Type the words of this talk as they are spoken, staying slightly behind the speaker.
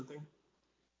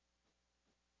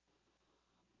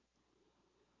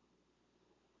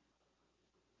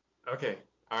Okay.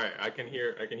 All right. I can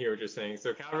hear what you're saying.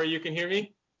 So Calvary, you can hear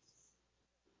me?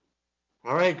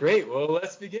 All right, great. Well,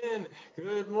 let's begin.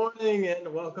 Good morning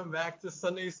and welcome back to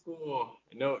Sunday School.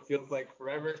 I know it feels like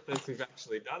forever since we've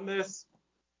actually done this.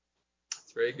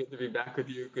 It's very good to be back with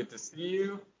you. Good to see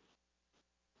you.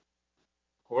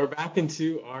 We're back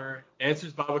into our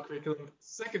Answers Bible Curriculum,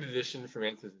 second edition from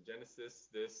Answers in Genesis.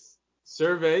 This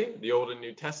survey, the Old and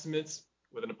New Testaments,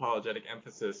 with an apologetic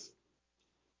emphasis.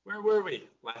 Where were we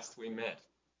last we met?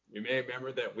 You may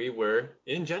remember that we were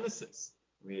in Genesis.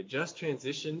 We had just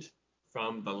transitioned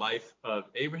from the life of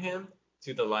Abraham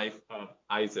to the life of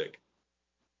Isaac.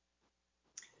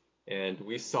 And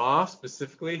we saw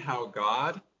specifically how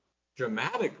God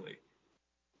dramatically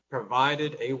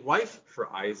provided a wife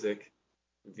for Isaac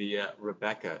via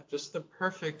Rebekah. Just the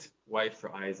perfect wife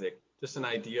for Isaac, just an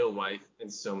ideal wife in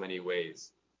so many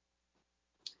ways.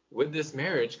 With this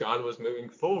marriage, God was moving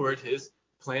forward his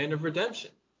plan of redemption.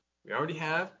 We already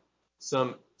have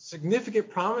some significant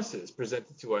promises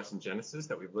presented to us in Genesis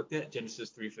that we've looked at. Genesis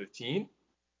 3:15,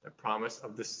 the promise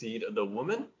of the seed of the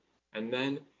woman, and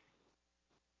then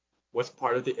what's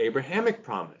part of the Abrahamic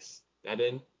promise, that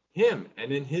in him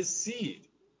and in his seed,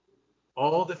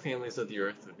 all the families of the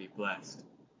earth would be blessed.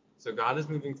 So God is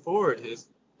moving forward his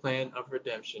plan of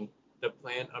redemption, the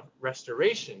plan of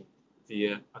restoration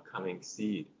via a coming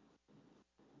seed.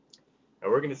 Now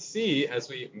we're going to see as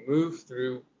we move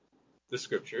through the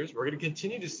scriptures, we're going to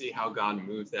continue to see how God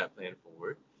moves that plan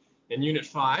forward. In Unit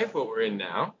 5, what we're in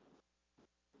now,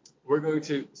 we're going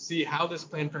to see how this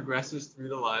plan progresses through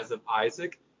the lives of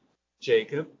Isaac,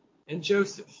 Jacob, and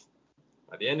Joseph.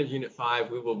 By the end of Unit 5,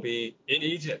 we will be in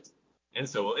Egypt, and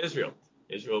so will Israel.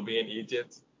 Israel will be in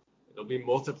Egypt. It'll be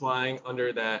multiplying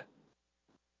under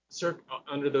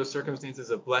those circumstances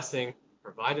of blessing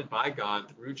provided by God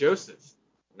through Joseph.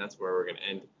 And that's where we're going to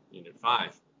end Unit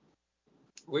 5.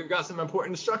 We've got some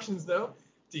important instructions, though,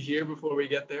 to hear before we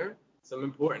get there, some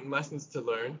important lessons to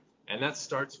learn, and that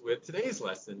starts with today's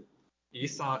lesson.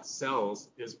 Esau sells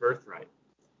his birthright.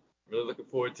 I'm really looking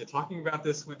forward to talking about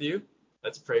this with you.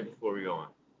 Let's pray before we go on.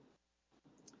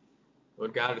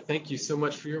 Lord God, thank you so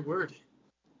much for your word.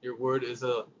 Your word is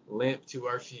a lamp to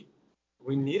our feet.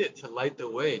 We need it to light the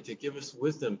way, to give us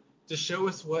wisdom, to show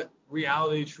us what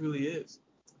reality truly is.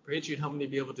 I pray that you'd help me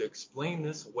to be able to explain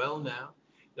this well now.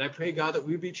 And I pray, God, that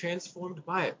we be transformed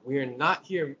by it. We are not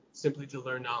here simply to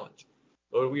learn knowledge.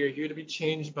 Lord, we are here to be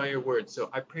changed by your word. So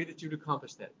I pray that you'd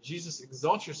accomplish that. Jesus,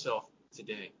 exalt yourself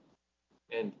today.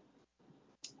 And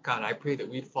God, I pray that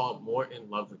we'd fall more in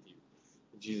love with you.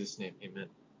 In Jesus' name, amen.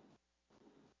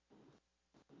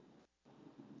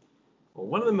 Well,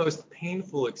 one of the most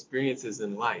painful experiences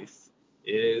in life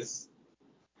is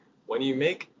when you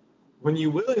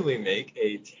willingly make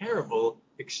a terrible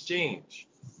exchange.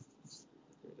 Just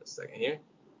a second here.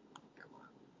 Come on.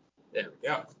 There we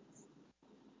go.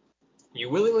 You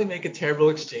willingly make a terrible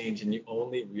exchange and you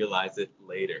only realize it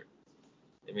later.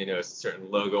 You may notice a certain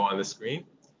logo on the screen,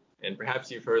 and perhaps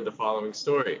you've heard the following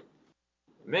story.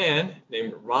 A man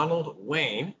named Ronald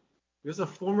Wayne, he was a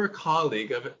former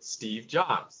colleague of Steve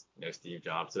Jobs. You know Steve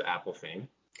Jobs of Apple fame.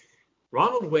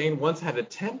 Ronald Wayne once had a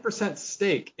 10%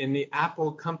 stake in the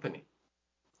Apple company,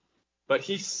 but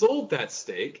he sold that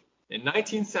stake in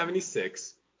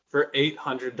 1976 for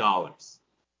 $800.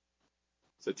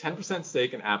 So 10%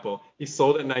 stake in Apple, he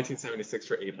sold it in 1976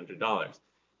 for $800.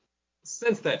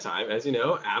 Since that time, as you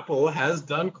know, Apple has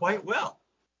done quite well.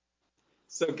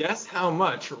 So guess how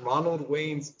much Ronald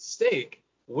Wayne's stake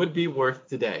would be worth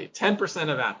today? 10%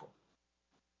 of Apple.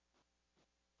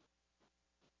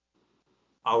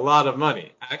 A lot of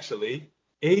money. Actually,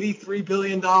 $83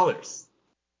 billion. $83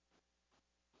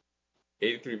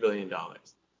 billion.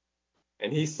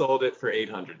 And he sold it for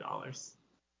 $800.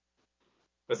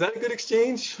 Was that a good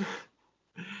exchange?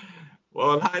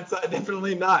 Well, in hindsight,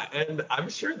 definitely not. And I'm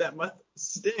sure that must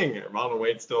sting. Ronald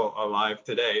Wayne's still alive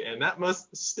today, and that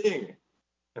must sting.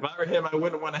 If I were him, I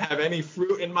wouldn't want to have any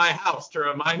fruit in my house to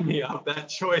remind me of that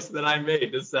choice that I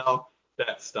made to sell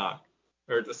that stock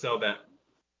or to sell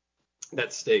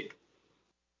that stake.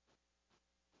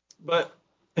 But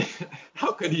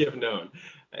how could he have known?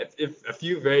 If a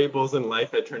few variables in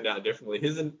life had turned out differently,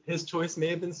 his choice may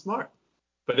have been smart,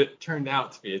 but it turned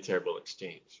out to be a terrible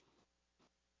exchange.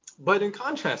 But in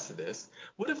contrast to this,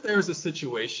 what if there was a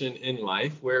situation in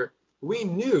life where we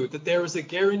knew that there was a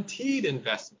guaranteed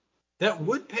investment that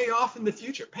would pay off in the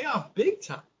future, pay off big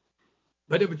time,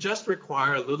 but it would just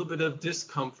require a little bit of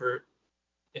discomfort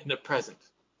in the present,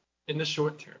 in the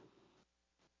short term?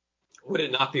 Would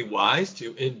it not be wise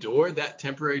to endure that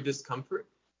temporary discomfort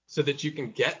so that you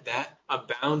can get that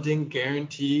abounding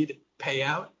guaranteed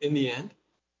payout in the end?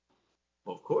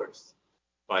 Well, of course.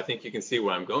 But I think you can see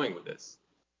where I'm going with this.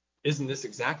 Isn't this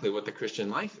exactly what the Christian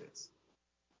life is?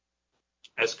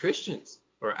 As Christians,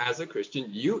 or as a Christian,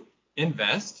 you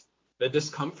invest the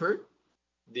discomfort,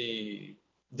 the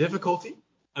difficulty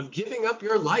of giving up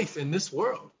your life in this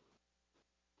world.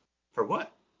 For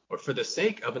what? Or for the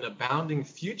sake of an abounding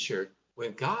future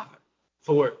with God,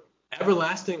 for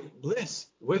everlasting bliss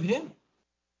with Him.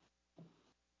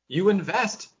 You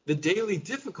invest the daily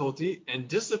difficulty and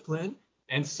discipline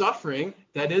and suffering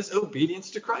that is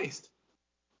obedience to Christ.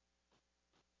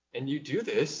 And you do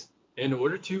this in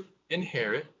order to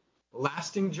inherit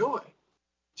lasting joy,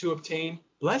 to obtain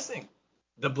blessing,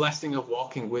 the blessing of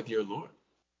walking with your Lord.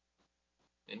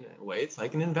 In a way, it's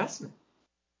like an investment.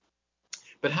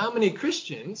 But how many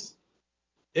Christians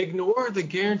ignore the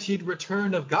guaranteed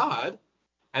return of God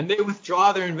and they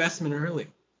withdraw their investment early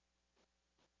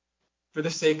for the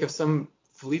sake of some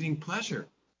fleeting pleasure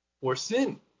or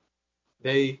sin?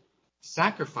 They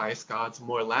sacrifice God's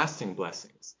more lasting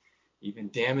blessings, even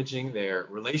damaging their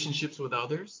relationships with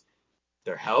others,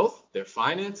 their health, their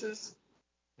finances,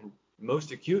 and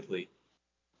most acutely,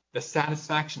 the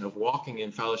satisfaction of walking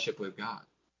in fellowship with God.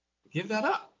 Give that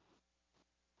up.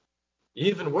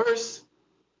 Even worse,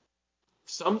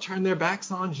 some turn their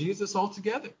backs on Jesus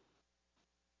altogether,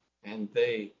 and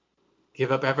they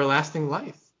give up everlasting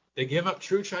life. They give up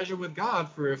true treasure with God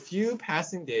for a few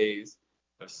passing days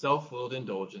of self-willed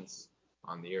indulgence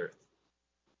on the earth.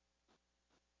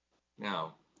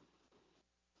 Now,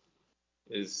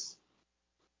 is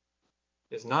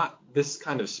not this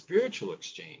kind of spiritual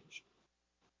exchange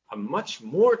a much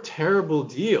more terrible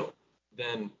deal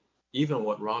than even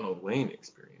what Ronald Wayne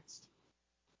experienced?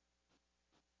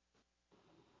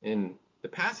 In the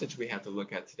passage we have to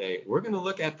look at today, we're going to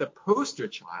look at the poster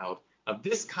child of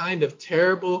this kind of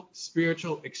terrible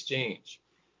spiritual exchange.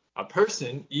 A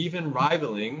person even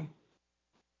rivaling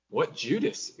what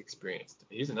Judas experienced.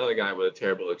 He's another guy with a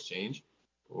terrible exchange.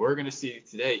 We're going to see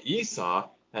today Esau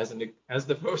as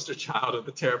the poster child of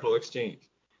the terrible exchange.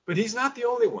 But he's not the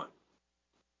only one.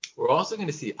 We're also going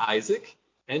to see Isaac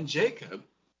and Jacob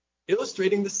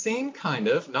illustrating the same kind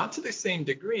of, not to the same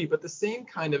degree, but the same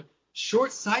kind of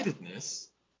short-sightedness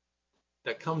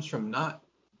that comes from not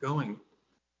going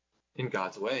in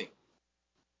God's way.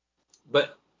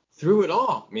 But through it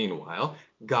all, meanwhile,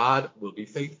 God will be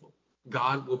faithful.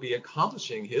 God will be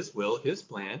accomplishing His will, His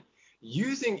plan,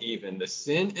 using even the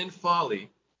sin and folly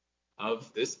of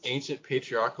this ancient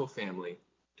patriarchal family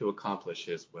to accomplish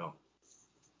His will.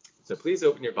 So please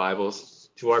open your Bibles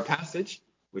to our passage,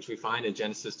 which we find in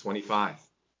Genesis 25.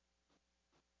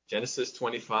 Genesis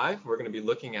 25, we're going to be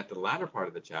looking at the latter part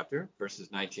of the chapter,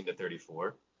 verses 19 to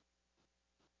 34.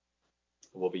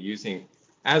 We'll be using,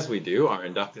 as we do, our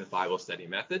inductive Bible study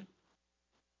method.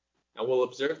 And we'll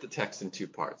observe the text in two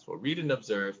parts. We'll read and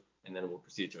observe, and then we'll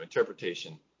proceed to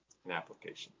interpretation and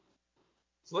application.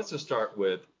 So let's just start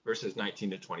with verses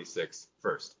 19 to 26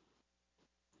 first.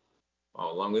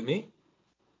 Follow along with me.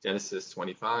 Genesis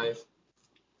 25,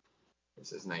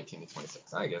 verses 19 to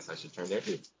 26. I guess I should turn there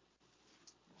too.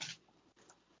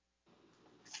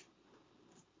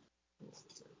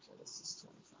 Genesis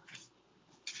 25.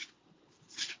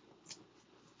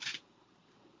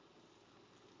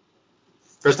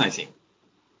 Verse 19.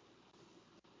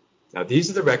 Now these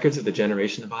are the records of the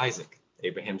generation of Isaac,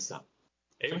 Abraham's son.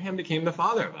 Abraham became the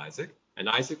father of Isaac, and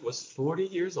Isaac was 40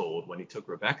 years old when he took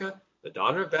Rebekah, the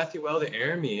daughter of Bethuel the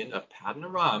Aramean of Paddan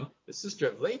Aram, the sister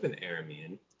of Laban the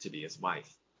Aramean, to be his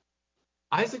wife.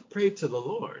 Isaac prayed to the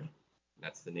Lord,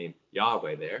 that's the name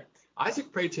Yahweh there.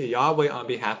 Isaac prayed to Yahweh on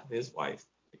behalf of his wife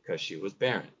because she was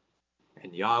barren.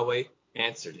 And Yahweh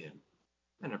answered him,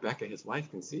 and Rebekah his wife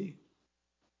conceived.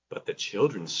 But the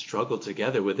children struggled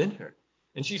together within her.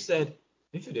 And she said,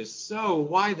 if it is so,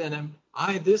 why then am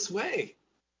I this way?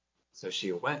 So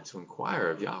she went to inquire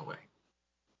of Yahweh.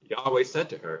 Yahweh said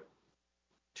to her,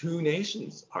 2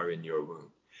 nations are in your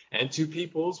womb, and 2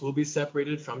 peoples will be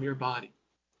separated from your body.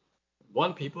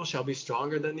 One people shall be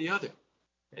stronger than the other,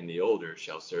 and the older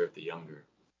shall serve the younger.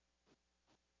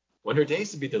 When her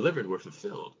days to be delivered were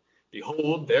fulfilled,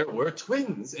 behold, there were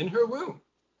twins in her womb.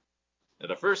 And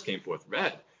the first came forth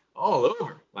red, all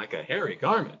over, like a hairy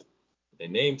garment. They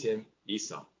named him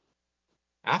Esau.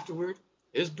 Afterward,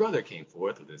 his brother came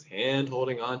forth with his hand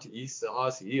holding on to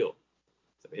Esau's heel.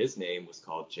 So his name was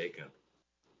called Jacob.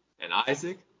 And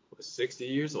Isaac was 60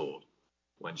 years old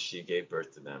when she gave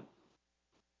birth to them.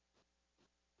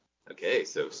 Okay,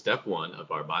 so step 1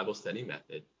 of our Bible study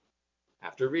method,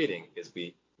 after reading, is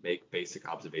we make basic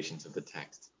observations of the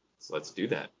text. So let's do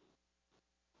that.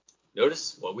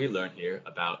 Notice what we learn here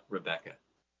about Rebekah.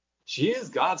 She is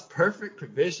God's perfect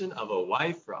provision of a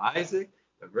wife for Isaac.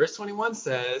 But verse 21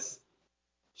 says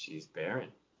she's barren.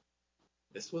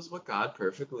 This was what God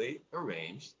perfectly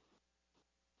arranged.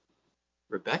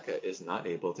 Rebecca is not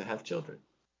able to have children.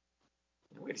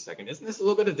 Now, wait a second, isn't this a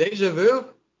little bit of deja vu?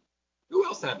 Who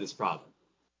else had this problem?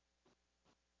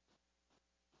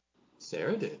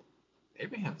 Sarah did,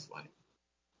 Abraham's wife.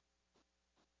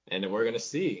 And we're going to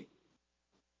see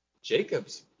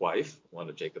Jacob's wife, one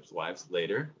of Jacob's wives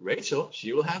later, Rachel,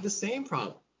 she will have the same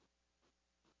problem.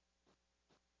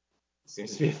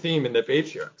 Seems to be a theme in the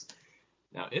patriarchs.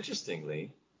 Now,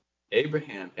 interestingly,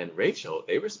 Abraham and Rachel,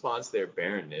 they respond to their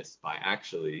barrenness by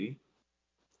actually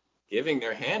giving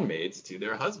their handmaids to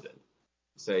their husband.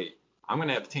 Say, I'm going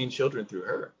to obtain children through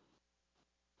her.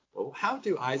 Well, how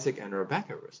do Isaac and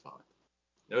Rebekah respond?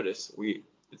 Notice the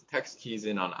text keys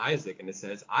in on Isaac, and it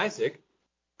says, Isaac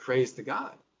prays to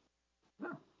God.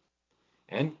 No.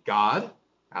 And God,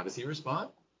 how does he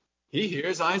respond? He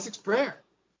hears Isaac's prayer.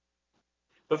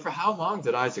 But for how long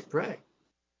did Isaac pray?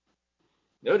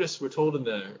 Notice we're told in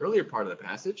the earlier part of the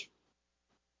passage,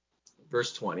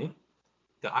 verse 20,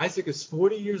 that Isaac is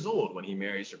 40 years old when he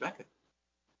marries Rebekah.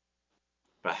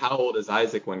 But how old is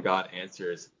Isaac when God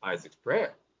answers Isaac's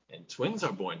prayer and twins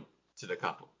are born to the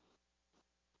couple?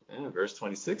 And verse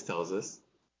 26 tells us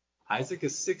Isaac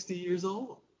is 60 years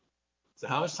old. So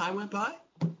how much time went by?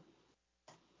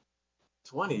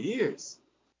 20 years.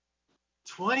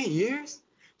 20 years?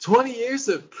 20 years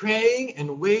of praying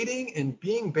and waiting and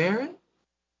being barren?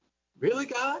 Really,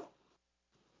 God?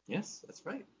 Yes, that's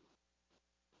right.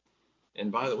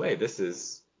 And by the way, this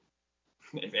is,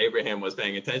 if Abraham was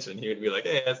paying attention, he would be like,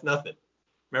 hey, that's nothing.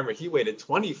 Remember, he waited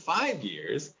 25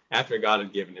 years after God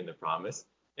had given him the promise,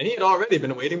 and he had already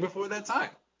been waiting before that time.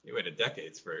 He waited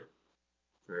decades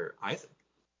for Isaac.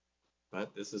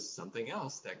 But this is something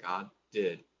else that God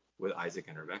did with Isaac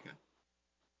and Rebekah.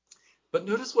 But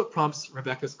notice what prompts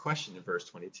Rebekah's question in verse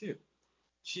 22.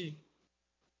 She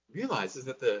realizes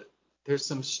that there's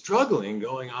some struggling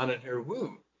going on in her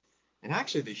womb. And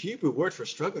actually, the Hebrew word for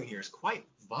struggling here is quite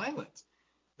violent.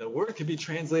 The word could be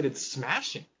translated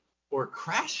smashing or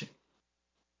crashing.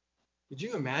 Could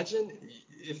you imagine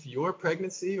if your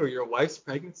pregnancy or your wife's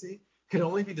pregnancy could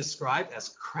only be described as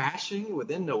crashing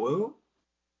within the womb?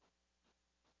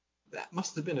 That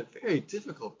must have been a very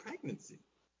difficult pregnancy.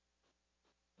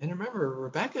 And remember,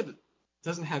 Rebecca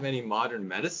doesn't have any modern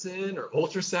medicine or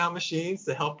ultrasound machines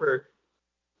to help her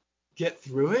get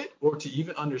through it or to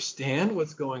even understand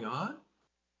what's going on.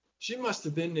 She must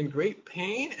have been in great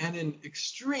pain and in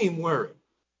extreme worry.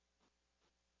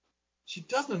 She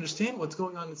doesn't understand what's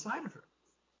going on inside of her.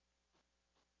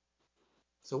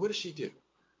 So what does she do?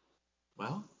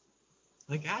 Well,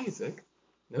 like Isaac,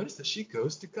 notice that she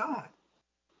goes to God.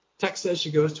 Text says she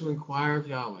goes to inquire of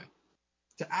Yahweh,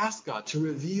 to ask God to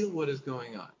reveal what is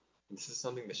going on. And this is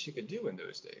something that she could do in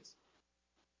those days.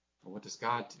 And what does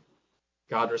God do?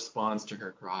 God responds to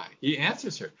her cry. He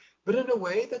answers her, but in a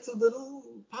way that's a little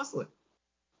puzzling.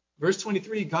 Verse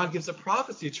 23, God gives a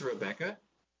prophecy to Rebekah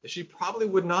that she probably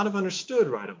would not have understood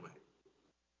right away.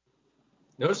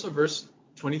 Notice what verse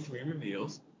 23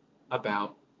 reveals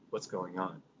about what's going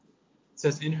on. It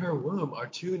says, in her womb are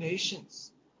two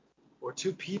nations, or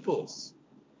two peoples,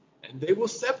 and they will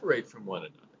separate from one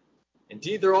another.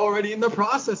 Indeed, they're already in the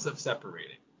process of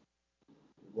separating.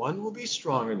 One will be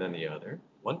stronger than the other.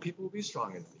 One people will be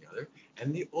stronger than the other,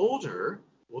 and the older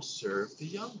will serve the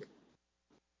younger.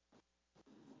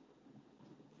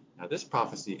 Now, this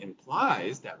prophecy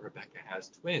implies that Rebekah has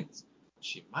twins.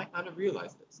 She might not have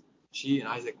realized this. She and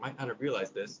Isaac might not have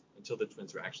realized this until the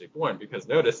twins were actually born, because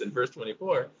notice in verse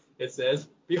 24, it says,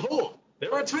 behold,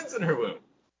 there were twins in her womb.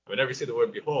 Whenever you see the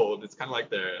word behold, it's kind of like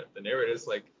the narrator's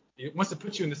like, he wants to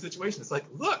put you in the situation. It's like,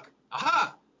 look,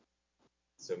 aha.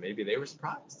 So maybe they were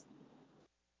surprised.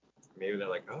 Maybe they're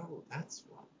like, oh, that's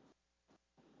what.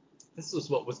 This was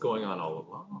what was going on all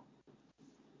along.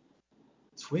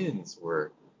 Twins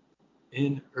were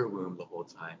in her womb the whole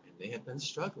time, and they had been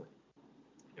struggling.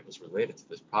 It was related to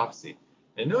this prophecy.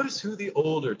 And notice who the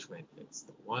older twin is.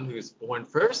 The one who is born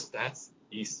first, that's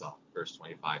Esau, verse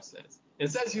 25 says. It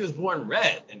says he was born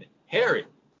red and hairy.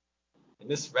 And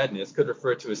this redness could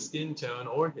refer to his skin tone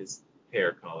or his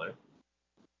hair color.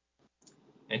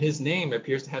 And his name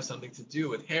appears to have something to do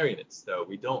with hairiness, though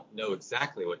we don't know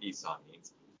exactly what Esau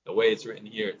means. The way it's written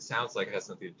here, it sounds like it has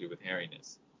something to do with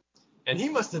hairiness. And he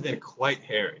must have been quite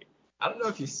hairy. I don't know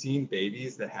if you've seen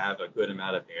babies that have a good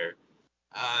amount of hair.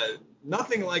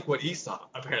 Nothing like what Esau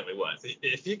apparently was.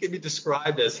 If he could be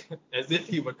described as if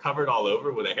he were covered all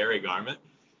over with a hairy garment,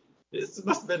 this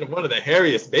must have been one of the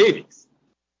hairiest babies.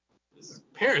 His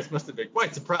parents must have been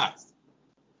quite surprised.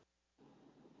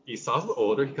 Esau's the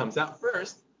older. He comes out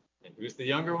first. And who's the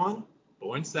younger one?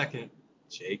 Born second,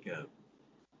 Jacob.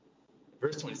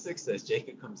 Verse 26 says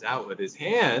Jacob comes out with his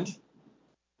hand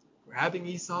grabbing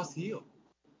Esau's heel.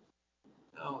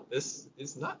 Now, this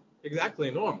is not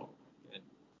exactly normal. And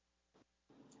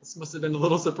this must have been a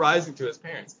little surprising to his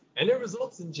parents. And it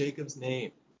results in Jacob's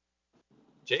name.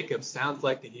 Jacob sounds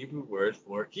like the Hebrew word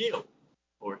for heel,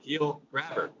 or heel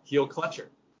grabber, heel clutcher.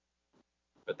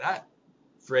 But that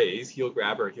phrase, heel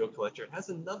grabber or heel clutcher, has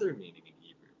another meaning in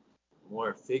Hebrew, a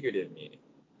more figurative meaning,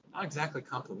 not exactly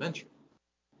complimentary.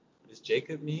 What does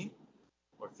Jacob mean?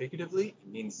 More figuratively,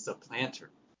 it means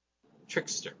supplanter,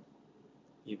 trickster,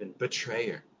 even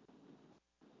betrayer.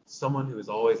 Someone who is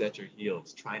always at your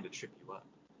heels trying to trip you up.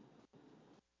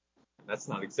 And that's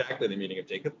not exactly the meaning of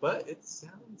Jacob, but it's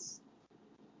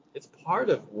part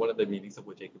of one of the meanings of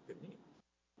what Jacob could mean.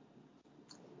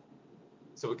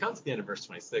 So we come to the end of verse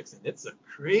 26, and it's a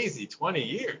crazy 20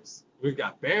 years. We've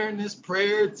got barrenness,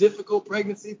 prayer, difficult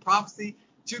pregnancy, prophecy,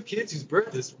 2 kids whose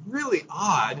birth is really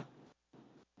odd.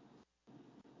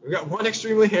 We've got one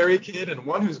extremely hairy kid and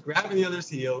one who's grabbing the other's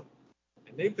heel,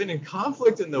 and they've been in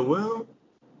conflict in the womb,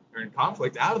 or in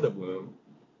conflict out of the womb.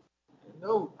 And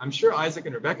no, I'm sure Isaac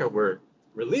and Rebekah were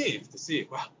relieved to see,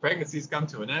 wow, pregnancy's come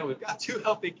to an end. We've got 2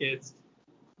 healthy kids.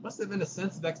 Must have been a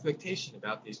sense of expectation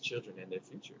about these children and their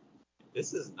future.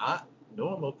 This is not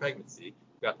normal pregnancy.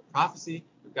 We've got the prophecy.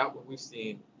 We've got what we've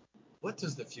seen. What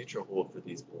does the future hold for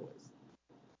these boys?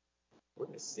 We're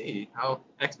going to see how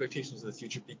expectations of the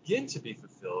future begin to be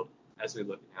fulfilled as we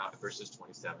look now at verses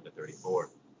 27 to 34.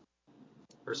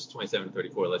 Verses 27 to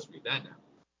 34, let's read that now.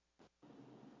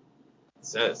 It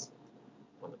says,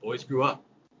 when the boys grew up,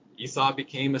 Esau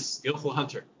became a skillful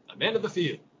hunter, a man of the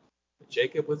field. But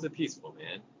Jacob was a peaceful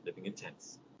man, living in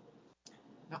tents.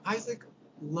 Now Isaac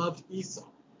loved Esau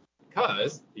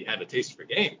because he had a taste for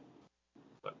game,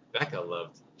 but Rebekah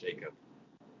loved Jacob.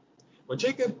 When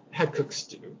Jacob had cooked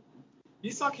stew,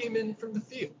 Esau came in from the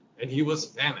field, and he was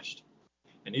famished.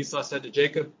 And Esau said to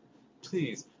Jacob,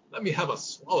 please, let me have a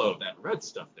swallow of that red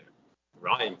stuff there, for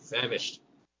I am famished.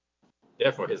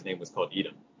 Therefore his name was called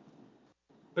Edom.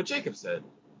 But Jacob said,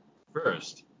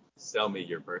 first, sell me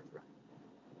your birthright.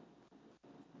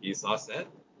 Esau said,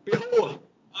 behold,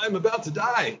 I am about to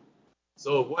die.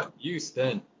 So of what use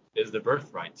then is the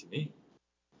birthright to me?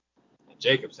 And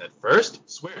Jacob said, first,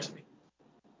 swear to me.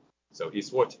 So he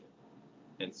swore to him,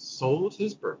 and sold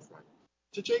his birthright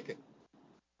to Jacob.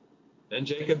 Then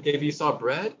Jacob gave Esau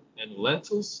bread and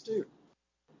lentil stew,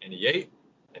 and he ate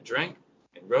and drank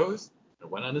and rose and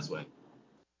went on his way.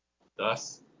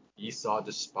 Thus Esau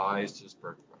despised his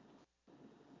birthright.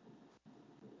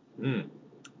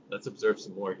 Let's observe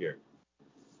some more here.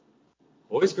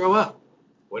 Boys grow up.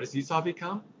 What does Esau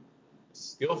become? A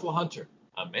skillful hunter,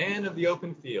 a man of the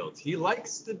open fields. He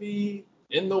likes to be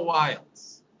in the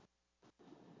wilds.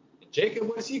 And Jacob,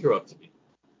 what does he grow up to be?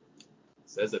 It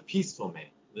says a peaceful man,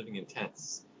 living in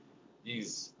tents.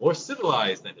 He's more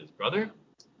civilized than his brother.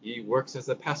 He works as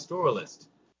a pastoralist,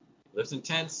 lives in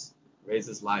tents,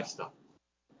 raises livestock.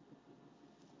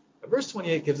 Now, verse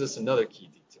 28 gives us another key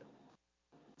detail.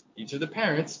 Each of the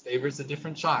parents favors a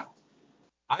different child.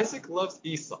 Isaac loves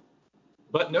Esau,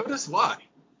 but notice why.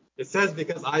 It says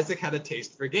because Isaac had a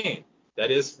taste for game, that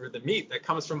is, for the meat that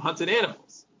comes from hunted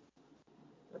animals.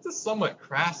 That's a somewhat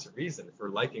crass reason for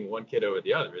liking one kid over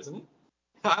the other, isn't it?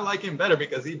 I like him better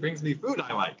because he brings me food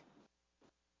I like.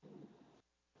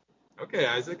 Okay,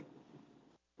 Isaac.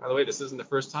 By the way, this isn't the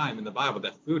first time in the Bible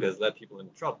that food has led people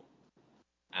into trouble.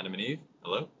 Adam and Eve,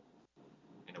 hello?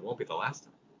 And it won't be the last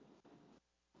time.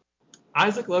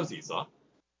 Isaac loves Esau,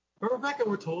 but Rebekah,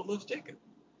 we're told, loves Jacob.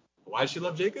 Why does she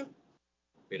love Jacob?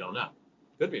 We don't know.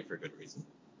 Could be for good reason.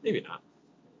 Maybe not.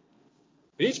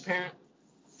 But each parent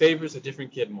favors a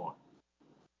different kid more.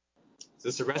 Is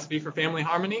this a recipe for family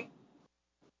harmony?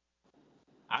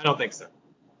 I don't think so.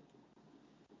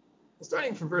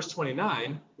 Starting from verse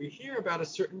 29, we hear about a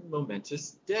certain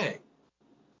momentous day.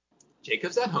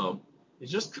 Jacob's at home. He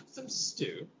just cooked some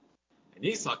stew. And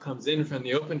Esau comes in from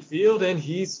the open field, and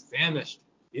he's famished.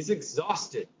 He's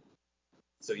exhausted.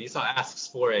 So Esau asks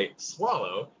for a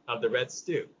swallow of the red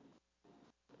stew.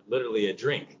 Literally a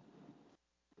drink.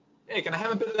 Hey, can I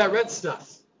have a bit of that red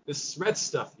stuff? This red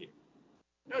stuff here.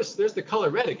 Notice there's the color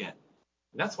red again.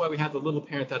 And that's why we have the little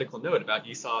parenthetical note about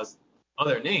Esau's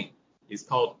other name. He's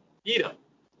called Edom.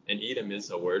 And Edom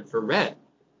is a word for red.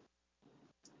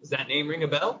 Does that name ring a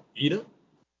bell? Edom?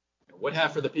 And what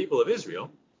have for the people of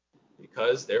Israel?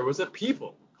 Because there was a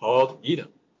people called Edom,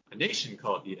 a nation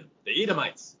called Edom, the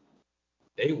Edomites.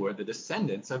 They were the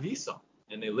descendants of Esau,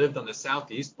 and they lived on the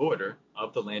southeast border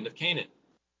of the land of Canaan.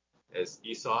 As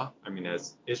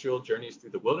Israel journeys through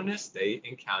the wilderness, they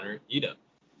encounter Edom.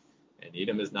 And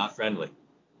Edom is not friendly.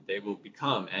 They will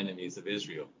become enemies of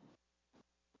Israel.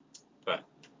 But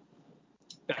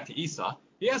back to Esau.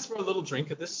 He asks for a little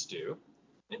drink of this stew.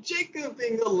 And Jacob,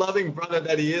 being the loving brother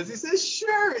that he is, he says,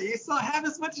 sure, Esau, have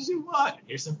as much as you want.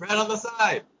 Here's some bread on the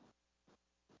side.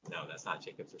 No, that's not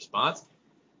Jacob's response.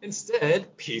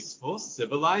 Instead, peaceful,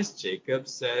 civilized Jacob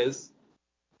says,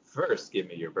 first, give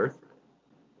me your birthright.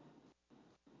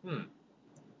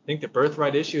 Think the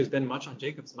birthright issue has been much on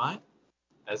Jacob's mind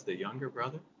as the younger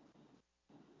brother?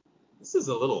 This is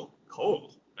a little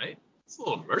cold, right? It's a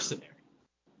little mercenary.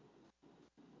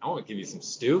 I want to give you some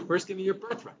stew. First, give me your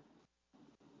birthright.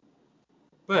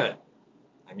 But,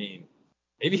 maybe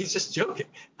he's just joking.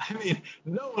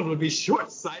 No one would be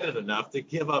short-sighted enough to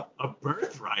give up a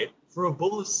birthright for a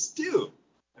bowl of stew.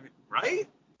 Right?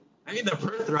 The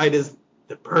birthright is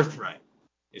the birthright.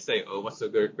 You say, oh, what's so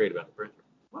great about the birthright?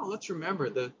 Well, let's remember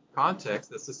the context,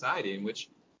 the society in which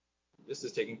this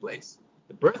is taking place.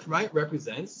 The birthright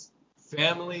represents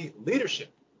family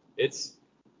leadership. It's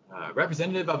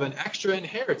representative of an extra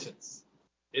inheritance.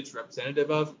 It's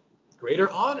representative of greater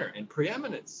honor and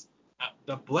preeminence.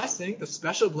 The blessing, the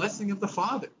special blessing of the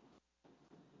father.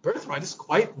 Birthright is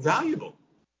quite valuable.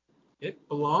 It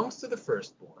belongs to the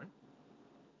firstborn.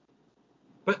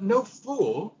 But no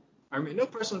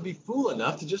person would be fool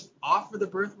enough to just offer the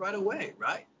birthright away,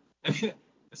 right?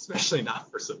 Especially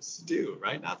not for some stew,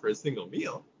 right? Not for a single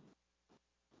meal.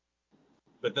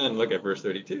 But then look at verse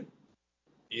 32.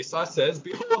 Esau says,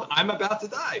 behold, I'm about to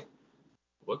die.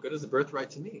 What good is the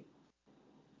birthright to me?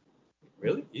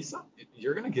 Really, Esau?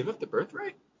 You're going to give up the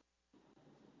birthright?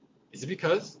 Is it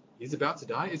because he's about to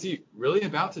die? Is he really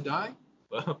about to die?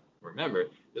 Well, remember,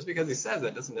 just because he says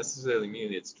that doesn't necessarily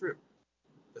mean it's true.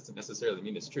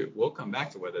 We'll come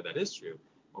back to whether that is true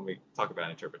when we talk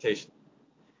about interpretation.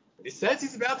 But he says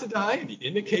he's about to die, and he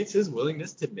indicates his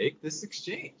willingness to make this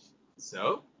exchange.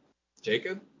 So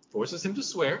Jacob forces him to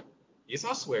swear.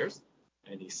 Esau swears,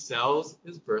 and he sells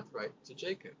his birthright to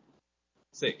Jacob.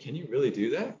 Say, can you really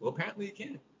do that? Well, apparently he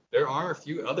can. There are a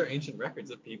few other ancient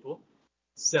records of people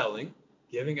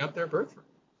giving up their birthright.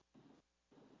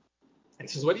 And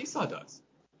this is what Esau does.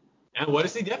 And what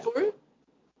does he get for it?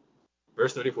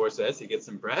 Verse 34 says he gets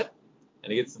some bread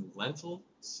and he gets some lentil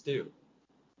stew.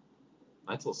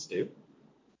 Lentil stew?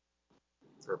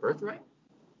 For a birthright?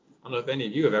 I don't know if any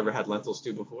of you have ever had lentil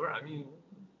stew before.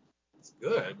 It's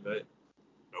good, but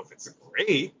I don't know if it's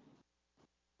great.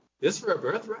 This for a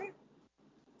birthright?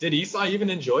 Did Esau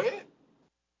even enjoy it?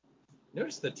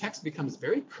 Notice the text becomes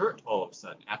very curt all of a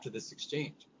sudden after this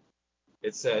exchange.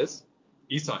 It says,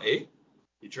 Esau ate,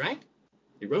 he drank,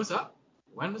 he rose up,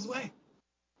 went on his way.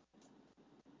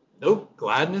 No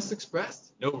gladness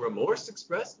expressed, no remorse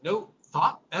expressed, no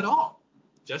thought at all.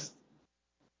 Just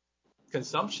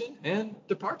consumption and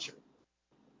departure.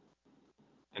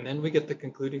 And then we get the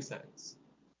concluding sentence.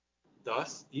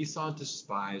 Thus Esau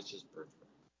despised his birthright.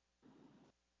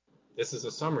 This is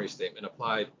a summary statement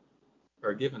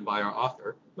given by our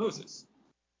author, Moses.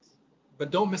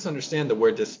 But don't misunderstand the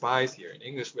word despise here. In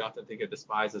English, we often think of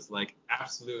despise as like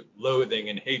absolute loathing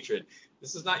and hatred.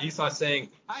 This is not Esau saying,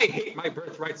 I hate my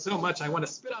birthright so much, I want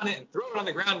to spit on it and throw it on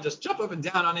the ground and just jump up and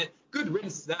down on it. Good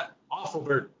riddance to that awful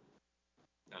bird.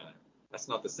 That's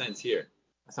not the sense here.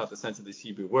 That's not the sense of this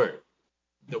Hebrew word.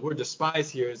 The word despise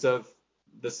here is of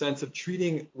the sense of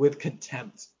treating with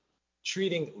contempt,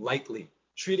 treating lightly,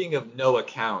 treating of no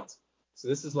account. So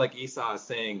this is like Esau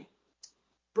saying,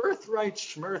 birthright,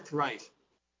 schmirthright.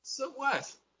 So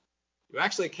what? You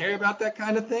actually care about that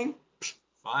kind of thing?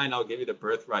 Fine, I'll give you the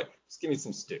birthright. Just give me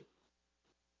some stew.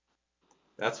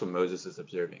 That's what Moses is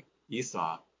observing.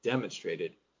 Esau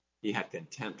demonstrated he had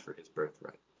contempt for his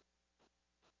birthright.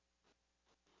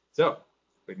 So,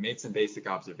 we've made some basic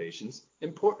observations,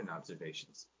 important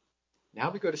observations. Now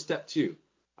we go to step 2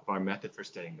 of our method for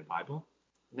studying the Bible,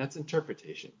 and that's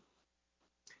interpretation.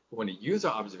 We want to use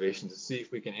our observations to see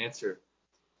if we can answer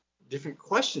different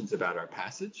questions about our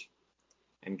passage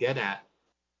and get at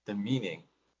the meaning,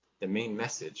 the main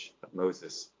message of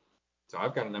Moses. So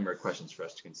I've got a number of questions for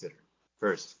us to consider.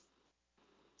 First,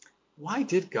 why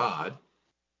did God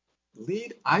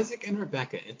lead Isaac and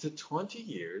Rebekah into 20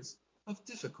 years of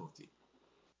difficulty?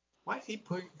 Why did he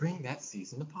bring that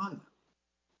season upon them?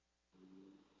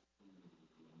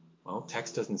 Well,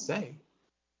 text doesn't say.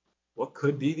 What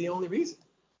could be the only reason?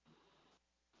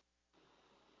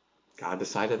 God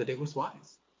decided that it was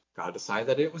wise. God decided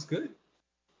that it was good.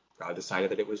 God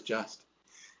decided that it was just.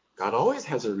 God always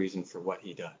has a reason for what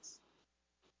he does.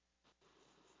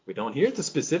 We don't hear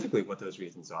specifically what those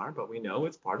reasons are, but we know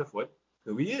it's part of what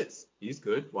who he is. He's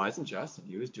good, wise, and just, and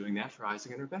he was doing that for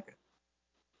Isaac and Rebekah.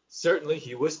 Certainly,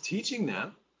 he was teaching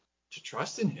them to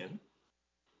trust in him.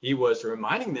 He was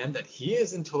reminding them that he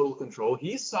is in total control.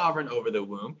 He's sovereign over the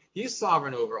womb. He's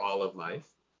sovereign over all of life.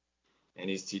 And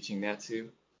he's teaching that to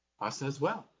us as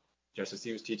well, just as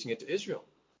he was teaching it to Israel.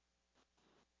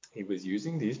 He was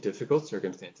using these difficult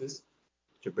circumstances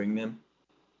to bring them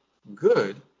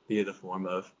good via the form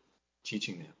of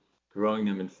teaching them, growing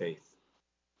them in faith.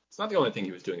 It's not the only thing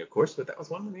he was doing, of course, but that was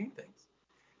one of the main things.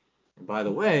 And by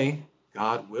the way,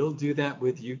 God will do that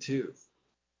with you too.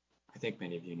 I think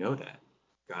many of you know that.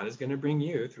 God is going to bring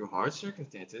you through hard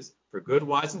circumstances for good,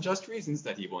 wise, and just reasons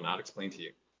that he will not explain to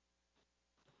you.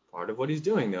 Part of what he's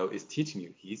doing, though, is teaching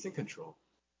you he's in control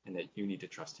and that you need to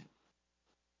trust him.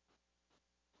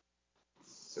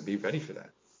 So be ready for that.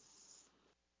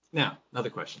 Now, another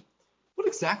question. What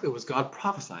exactly was God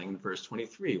prophesying in verse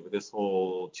 23 with this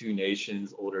whole two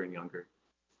nations, older and younger?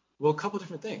 Well, a couple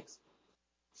different things.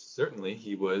 Certainly,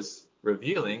 he was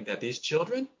revealing that these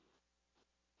children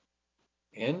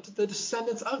and the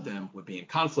descendants of them would be in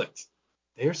conflict.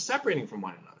 They are separating from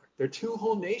one another. They're two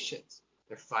whole nations.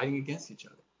 They're fighting against each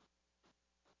other.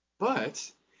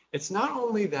 But it's not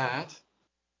only that,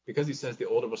 because he says the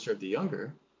older will serve the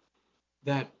younger,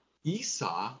 that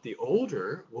Esau, the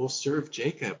older, will serve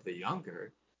Jacob, the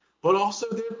younger, but also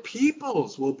their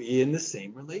peoples will be in the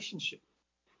same relationship.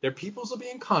 Their peoples will be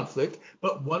in conflict,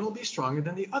 but one will be stronger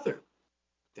than the other.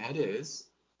 That is,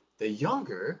 the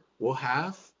younger will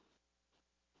have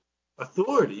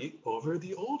authority over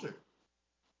the older.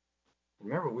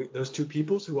 Remember, those two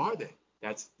peoples, who are they?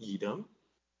 That's Edom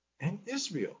and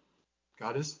Israel.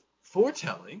 God is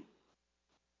foretelling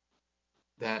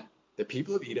that the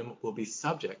people of Edom will be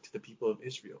subject to the people of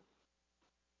Israel.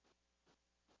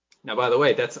 Now, by the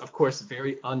way, that's, of course,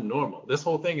 very unnormal. This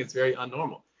whole thing is very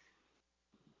unnormal.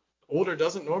 Older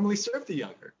doesn't normally serve the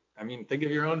younger. I mean, think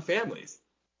of your own families.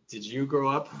 Did you grow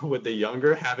up with the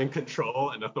younger having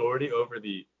control and authority over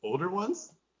the older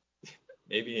ones?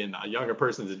 Maybe in a younger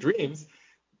person's dreams,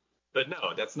 but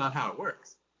no, that's not how it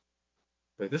works.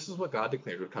 But this is what God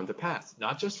declared would come to pass,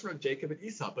 not just for Jacob and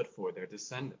Esau, but for their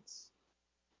descendants.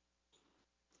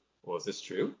 Well, is this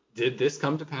true? Did this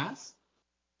come to pass?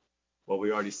 Well,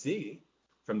 we already see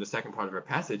from the second part of our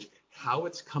passage how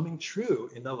it's coming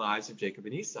true in the lives of Jacob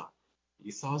and Esau.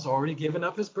 Esau's already given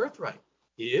up his birthright.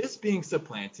 He is being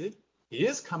supplanted. He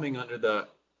is coming under the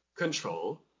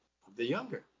control of the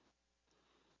younger.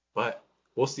 But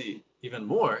we'll see even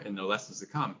more in the lessons to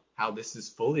come how this is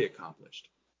fully accomplished.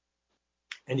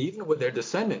 And even with their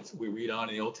descendants, we read on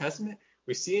in the Old Testament,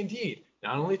 we see indeed,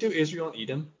 not only do Israel and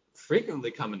Edom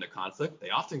frequently come into conflict, they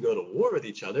often go to war with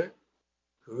each other.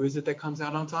 Who is it that comes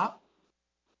out on top?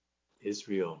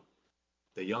 Israel,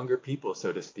 the younger people,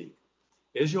 so to speak.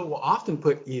 Israel will often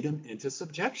put Edom into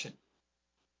subjection.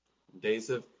 In days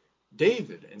of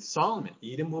David and Solomon,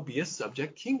 Edom will be a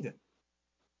subject kingdom.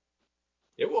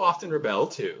 It will often rebel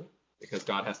too, because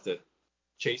God has to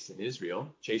chasten Israel,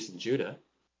 chasten Judah,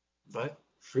 but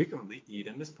frequently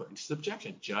Edom is put into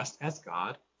subjection, just as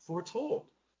God foretold.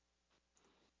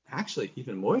 Actually,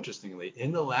 even more interestingly,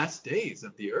 in the last days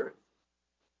of the earth,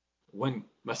 when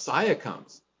Messiah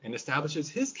comes and establishes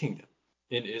his kingdom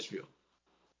in Israel,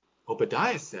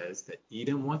 Obadiah says that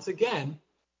Edom once again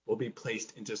will be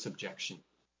placed into subjection.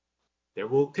 There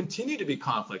will continue to be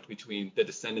conflict between the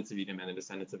descendants of Edom and the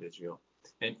descendants of Israel,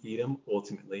 and Edom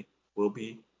ultimately will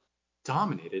be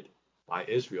dominated by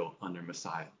Israel under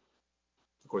Messiah.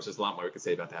 Of course, there's a lot more we could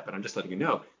say about that, but I'm just letting you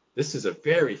know this is a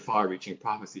very far-reaching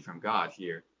prophecy from God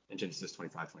here in Genesis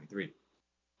 25:23.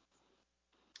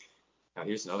 Now,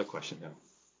 here's another question, though.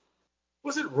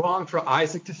 Was it wrong for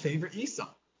Isaac to favor Esau?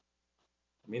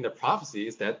 I mean, the prophecy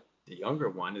is that the younger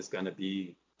one is going to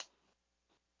be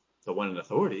the one in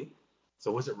authority.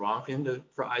 So was it wrong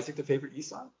for Isaac to favor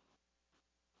Esau?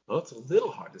 Well, it's a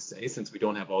little hard to say since we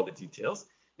don't have all the details.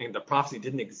 And the prophecy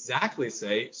didn't exactly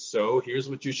say, so here's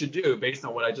what you should do based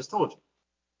on what I just told you.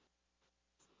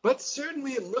 But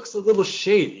certainly it looks a little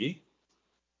shady,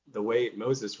 the way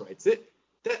Moses writes it,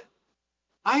 that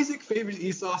Isaac favors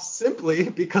Esau simply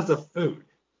because of food.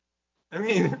 I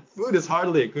mean, food is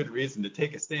hardly a good reason to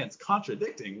take a stance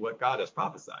contradicting what God has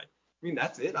prophesied. I mean,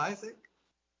 that's it, Isaac.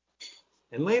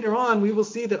 And later on, we will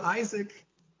see that Isaac,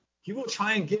 he will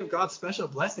try and give God's special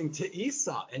blessing to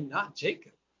Esau and not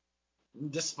Jacob,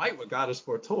 despite what God has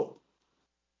foretold.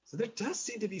 So there does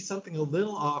seem to be something a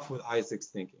little off with Isaac's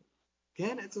thinking.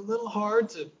 Again, it's a little hard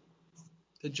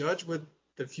to judge with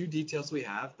the few details we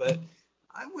have, but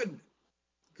I would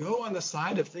go on the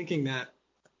side of thinking that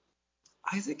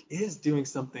Isaac is doing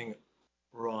something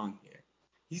wrong here.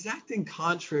 He's acting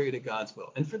contrary to God's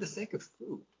will and for the sake of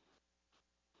food.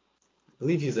 I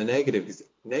believe he's a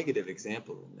negative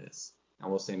example in this, and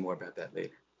we'll say more about that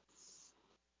later.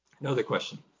 Another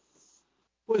question.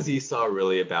 Was Esau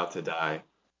really about to die?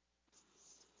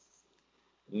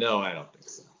 No, I don't think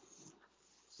so.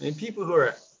 I mean, people who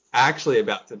are actually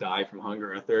about to die from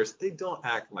hunger or thirst, they don't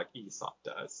act like Esau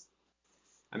does.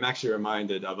 I'm actually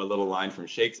reminded of a little line from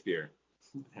Shakespeare.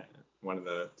 One of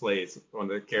the plays, one of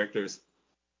the characters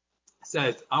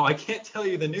says, "Oh, I can't tell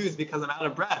you the news because I'm out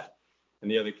of breath." And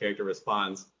the other character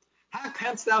responds, "How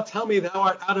canst thou tell me thou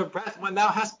art out of breath when thou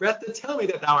hast breath to tell me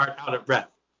that thou art out of breath?"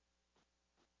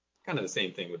 Kind of the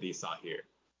same thing with Esau here.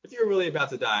 If you're really about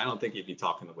to die, I don't think you'd be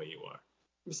talking the way you are.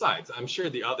 Besides, I'm sure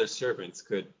the other servants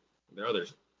there are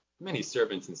many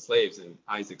servants and slaves in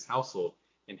Isaac's household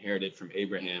inherited from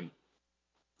Abraham.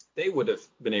 They would have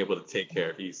been able to take care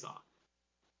of Esau.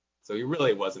 So he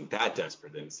really wasn't that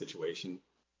desperate in the situation.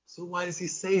 So why does he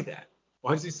say that?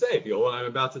 Why does he say, "Behold, I'm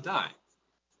about to die"?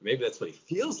 Maybe that's what he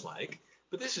feels like,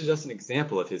 but this is just an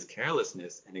example of his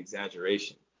carelessness and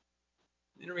exaggeration.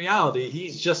 In reality,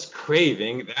 he's just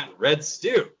craving that red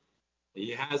stew.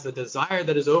 He has a desire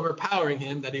that is overpowering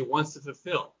him that he wants to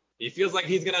fulfill. He feels like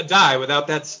he's going to die without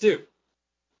that stew.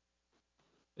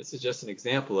 This is just an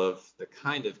example of the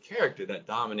kind of character that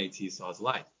dominates Esau's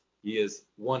life. He is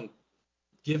one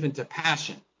given to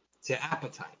passion, to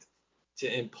appetite, to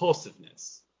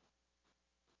impulsiveness.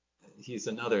 He's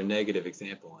another negative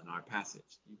example in our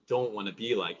passage. You don't want to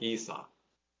be like Esau.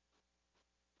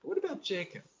 But what about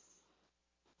Jacob?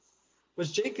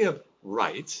 Was Jacob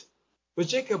right? Was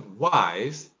Jacob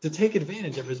wise to take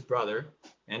advantage of his brother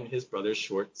and his brother's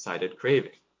short-sighted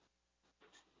craving?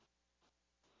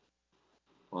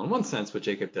 Well, in one sense, what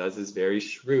Jacob does is very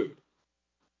shrewd.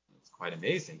 It's quite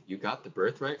amazing. You got the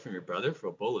birthright from your brother for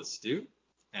a bowl of stew?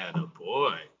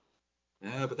 Attaboy.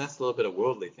 Yeah, but that's a little bit of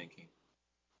worldly thinking.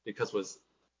 Because was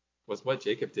what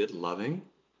Jacob did loving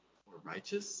or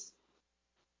righteous?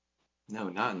 No,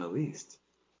 not in the least.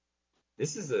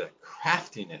 This is a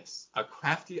craftiness, a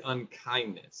crafty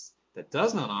unkindness that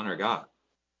does not honor God.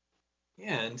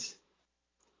 And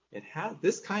it has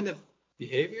this kind of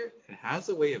behavior, it has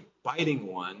a way of biting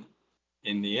one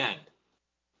in the end.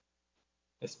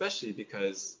 Especially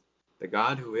because the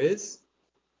God who is,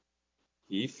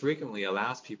 he frequently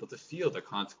allows people to feel the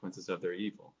consequences of their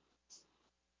evil.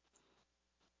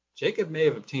 Jacob may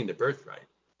have obtained a birthright,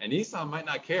 and Esau might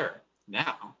not care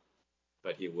now,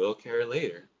 but he will care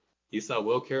later. Esau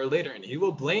will care later, and he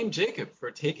will blame Jacob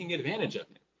for taking advantage of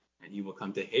him, and he will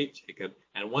come to hate Jacob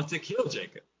and want to kill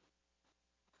Jacob.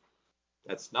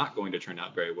 That's not going to turn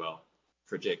out very well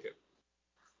for Jacob.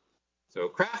 So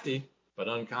crafty, but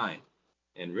unkind,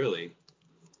 and really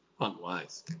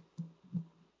unwise.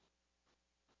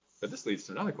 But this leads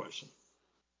to another question.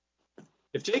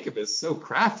 If Jacob is so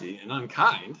crafty and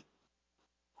unkind,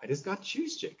 why does God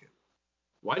choose Jacob?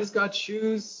 Why does God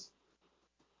choose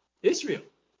Israel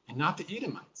and not the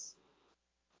Edomites?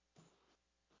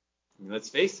 I mean, let's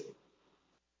face it.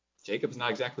 Jacob's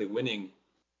not exactly winning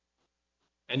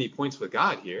any points with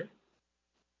God here.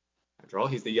 After all,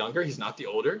 he's the younger, he's not the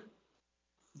older.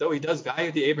 Though he does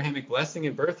value the Abrahamic blessing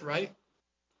and birthright,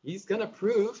 he's going to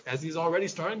prove, as he's already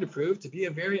starting to prove, to be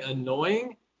a very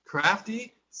annoying,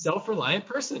 crafty, self-reliant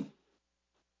person.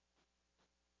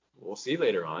 We'll see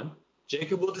later on.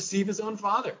 Jacob will deceive his own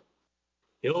father.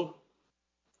 He'll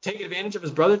take advantage of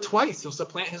his brother twice. He'll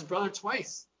supplant his brother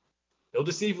twice. He'll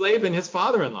deceive Laban, his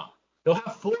father-in-law. He'll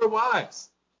have 4 wives.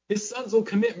 His sons will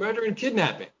commit murder and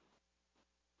kidnapping.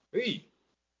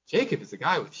 Jacob is a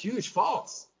guy with huge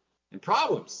faults and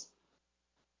problems.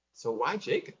 So why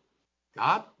Jacob?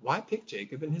 God, why pick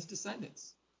Jacob and his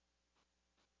descendants?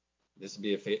 This would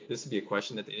be a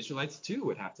question that the Israelites too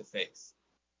would have to face.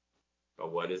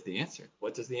 But what is the answer?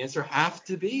 What does the answer have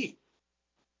to be?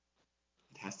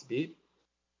 It has to be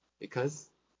because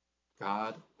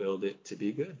God willed it to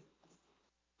be good.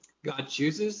 God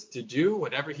chooses to do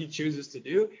whatever he chooses to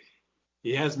do.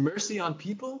 He has mercy on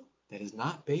people that is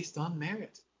not based on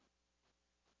merit.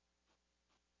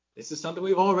 This is something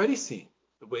we've already seen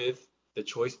with the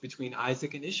choice between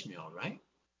Isaac and Ishmael, right?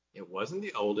 It wasn't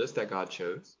the oldest that God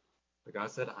chose, but God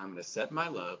said, I'm going to set my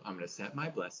love, I'm going to set my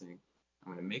blessing,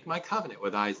 I'm going to make my covenant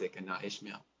with Isaac and not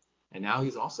Ishmael. And now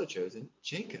he's also chosen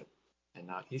Jacob and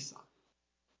not Esau.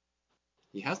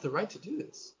 He has the right to do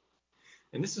this.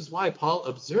 And this is why Paul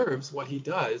observes what he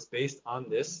does based on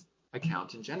this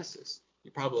account in Genesis.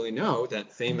 You probably know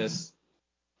that famous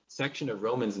section of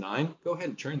Romans 9. Go ahead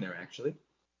and turn there, actually.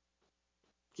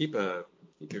 Keep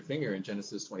your finger in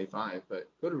Genesis 25, but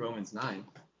go to Romans 9.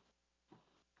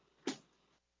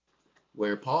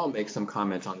 where Paul makes some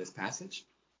comment on this passage.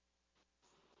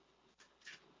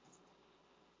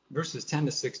 Verses 10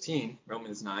 to 16,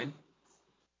 Romans 9,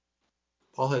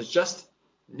 Paul has just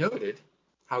noted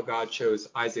how God chose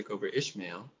Isaac over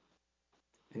Ishmael.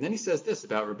 And then he says this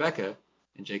about Rebekah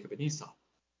and Jacob and Esau.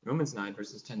 Romans 9,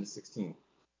 verses 10 to 16.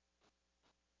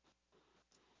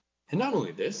 And not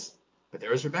only this, but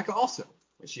there was Rebekah also,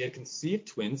 when she had conceived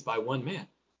twins by one man,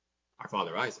 our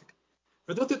father Isaac.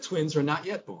 For though the twins were not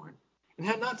yet born, and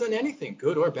had not done anything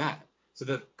good or bad, so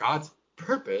that God's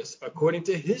purpose according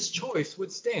to his choice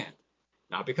would stand,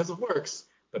 not because of works,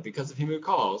 but because of him who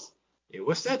calls, it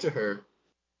was said to her,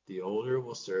 the older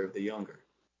will serve the younger.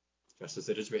 Just as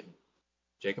it is written,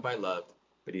 Jacob I loved,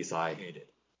 but Esau I hated.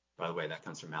 By the way, that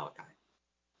comes from Malachi.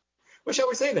 What shall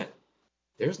we say then?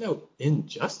 There's no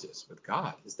injustice with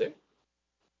God, is there?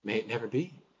 May it never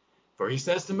be. For he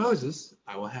says to Moses,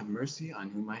 I will have mercy on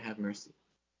whom I have mercy,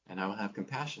 and I will have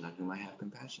compassion on whom I have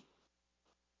compassion.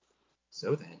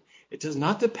 So then, it does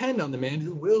not depend on the man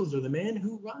who wills or the man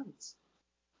who runs,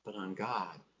 but on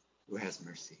God who has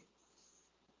mercy.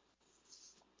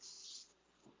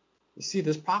 You see,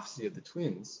 this prophecy of the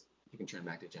twins, you can turn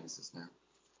back to Genesis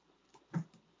now.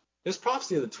 This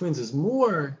prophecy of the twins is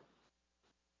more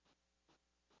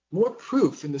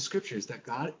proof in the scriptures that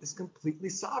God is completely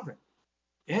sovereign,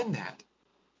 and that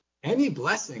any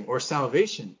blessing or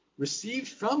salvation received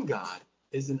from God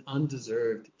is an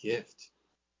undeserved gift.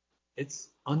 It's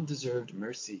undeserved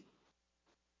mercy.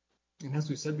 And as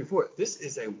we said before, this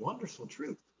is a wonderful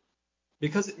truth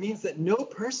because it means that no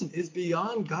person is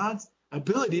beyond God's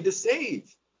ability to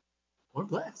save or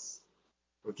bless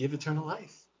or give eternal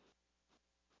life.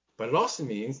 But it also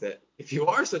means that if you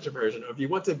are such a person, or if you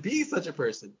want to be such a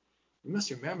person, you must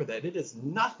remember that it is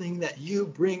nothing that you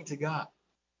bring to God.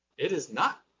 It is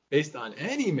not based on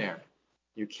any merit.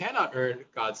 You cannot earn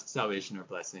God's salvation or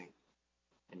blessing.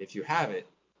 And if you have it,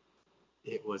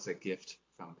 it was a gift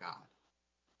from God.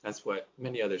 That's what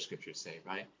many other scriptures say,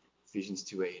 right? Ephesians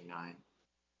 2:8 and 9.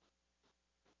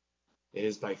 It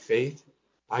is by faith,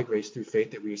 by grace through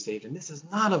faith that we are saved. And this is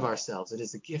not of ourselves. It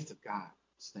is a gift of God,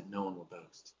 so that no one will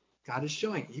boast. God is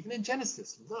showing, even in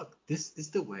Genesis, look, this is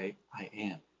the way I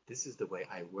am. This is the way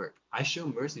I work. I show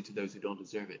mercy to those who don't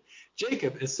deserve it.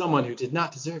 Jacob is someone who did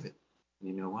not deserve it. And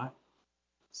you know what?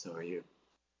 So are you.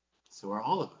 So are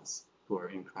all of us who are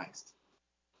in Christ.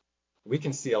 We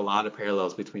can see a lot of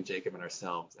parallels between Jacob and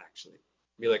ourselves, actually.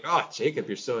 Be like, oh, Jacob,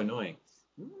 you're so annoying.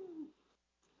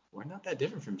 We're not that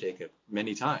different from Jacob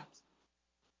many times.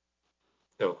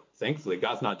 So thankfully,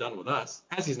 God's not done with us,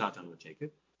 as he's not done with Jacob.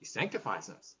 He sanctifies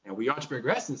us, and we ought to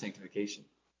progress in sanctification.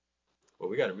 But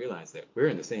we got to realize that we're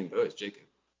in the same boat as Jacob.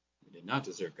 We did not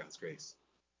deserve God's grace.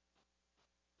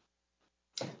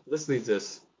 This leads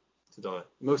us to the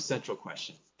most central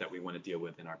question that we want to deal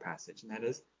with in our passage, and that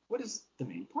is, what is the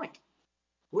main point?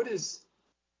 What is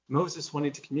Moses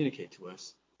wanting to communicate to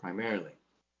us primarily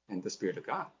in the Spirit of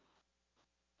God?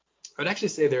 I'd actually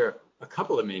say there are a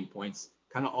couple of main points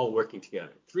kind of all working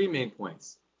together. 3 main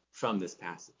points from this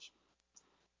passage.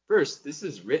 First, this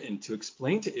is written to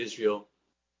explain to Israel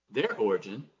their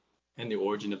origin and the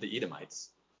origin of the Edomites.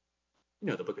 You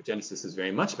know, the book of Genesis is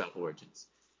very much about origins.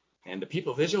 And the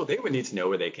people of Israel, they would need to know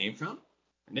where they came from.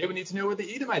 And they would need to know where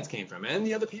the Edomites came from and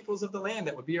the other peoples of the land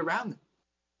that would be around them.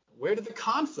 Where did the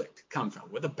conflict come from?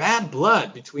 Where the bad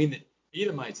blood between the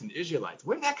Edomites and the Israelites,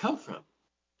 where did that come from?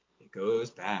 It goes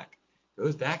back. It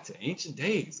goes back to ancient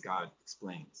days, God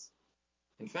explains.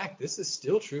 In fact, this is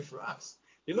still true for us.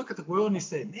 You look at the world and you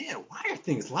say, man, why are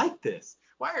things like this?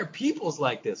 Why are peoples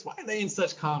like this? Why are they in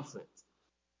such conflict?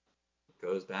 It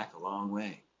goes back a long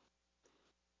way.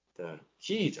 The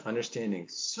key to understanding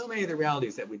so many of the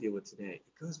realities that we deal with today,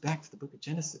 it goes back to the book of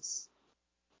Genesis.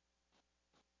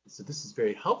 So this is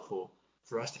very helpful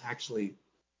for us to actually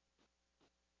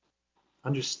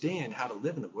understand how to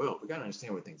live in the world. We've got to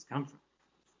understand where things come from.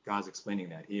 God's explaining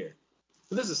that here.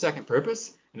 So this is a second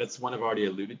purpose, and it's one I've already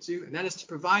alluded to, and that is to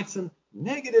provide some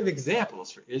negative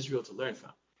examples for Israel to learn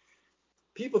from.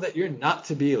 People that you're not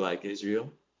to be like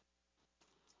Israel.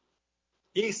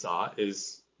 Esau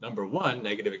is number one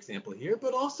negative example here,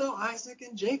 but also Isaac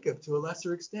and Jacob to a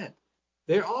lesser extent.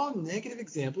 They're all negative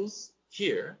examples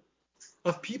here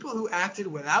of people who acted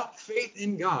without faith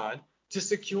in God to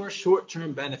secure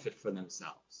short-term benefit for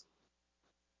themselves.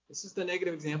 This is the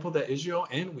negative example that Israel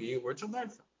and we were to learn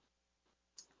from.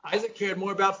 Isaac cared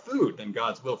more about food than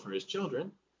God's will for his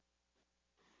children.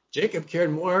 Jacob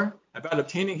cared more about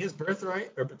obtaining his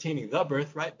birthright or obtaining the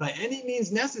birthright by any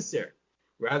means necessary,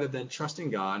 rather than trusting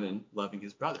God and loving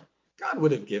his brother. God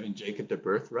would have given Jacob the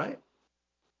birthright,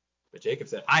 but Jacob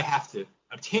said, I have to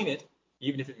obtain it,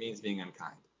 even if it means being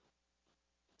unkind.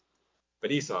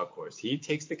 But Esau, of course, he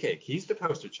takes the cake. He's the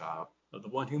poster child of the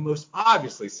one who most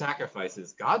obviously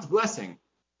sacrifices God's blessing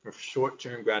for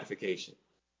short-term gratification.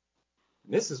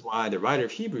 And this is why the writer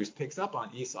of Hebrews picks up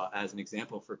on Esau as an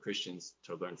example for Christians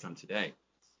to learn from today.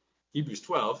 Hebrews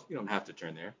 12, you don't have to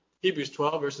turn there. Hebrews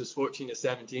 12, verses 14 to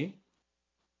 17.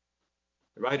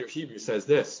 The writer of Hebrews says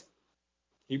this,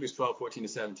 Hebrews 12, 14 to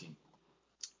 17.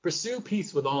 Pursue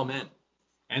peace with all men,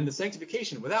 and the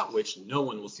sanctification without which no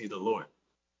one will see the Lord.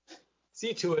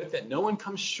 See to it that no one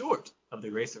comes short of the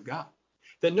grace of God,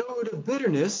 that no root of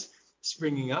bitterness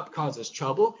springing up causes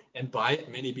trouble, and by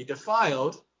it many be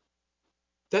defiled,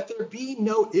 that there be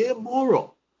no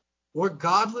immoral or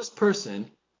godless person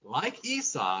like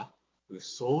Esau, who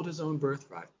sold his own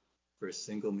birthright for a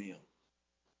single meal.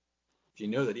 Do you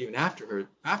know that even afterwards,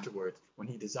 when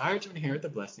he desired to inherit the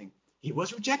blessing, he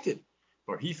was rejected,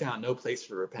 for he found no place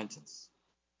for repentance,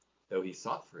 though he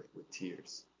sought for it with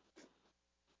tears.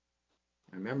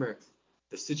 And remember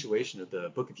the situation of the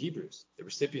book of Hebrews. The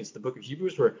recipients of the book of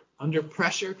Hebrews were under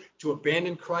pressure to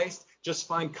abandon Christ, just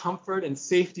find comfort and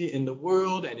safety in the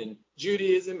world and in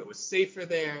Judaism. It was safer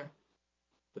there.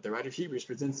 But the writer of Hebrews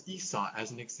presents Esau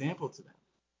as an example to them.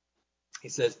 He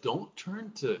says, don't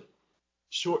turn to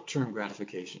short-term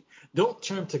gratification. Don't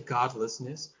turn to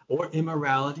godlessness or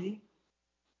immorality.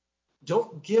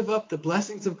 Don't give up the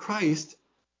blessings of Christ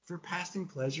for passing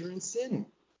pleasure in sin.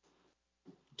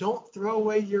 Don't throw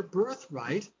away your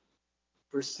birthright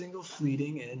for a single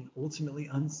fleeting and ultimately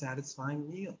unsatisfying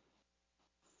meal.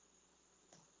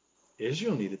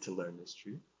 Israel needed to learn this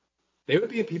truth. They would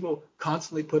be a people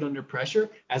constantly put under pressure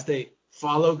as they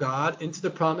follow God into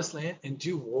the promised land and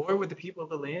do war with the people of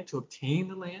the land to obtain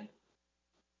the land.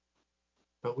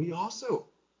 But we also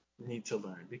need to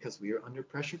learn because we are under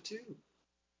pressure too.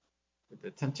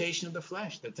 The temptation of the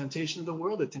flesh, the temptation of the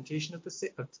world, the temptation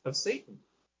of Satan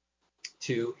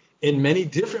to, in many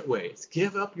different ways,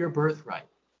 give up your birthright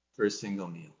for a single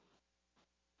meal.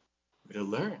 We're to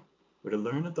learn. We're to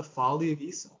learn of the folly of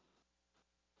Esau.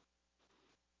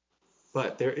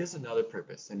 But there is another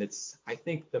purpose, and it's, I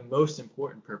think, the most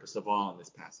important purpose of all in this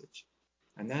passage,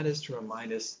 and that is to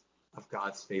remind us of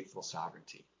God's faithful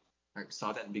sovereignty. Right, we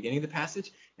saw that in the beginning of the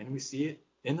passage, and we see it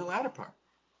in the latter part.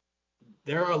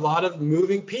 There are a lot of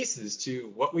moving pieces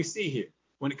to what we see here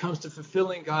when it comes to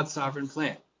fulfilling God's sovereign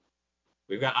plan.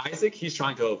 We've got Isaac, he's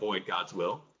trying to avoid God's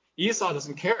will. Esau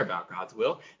doesn't care about God's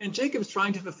will, and Jacob's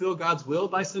trying to fulfill God's will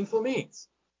by sinful means.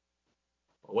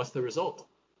 Well, what's the result?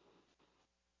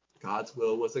 God's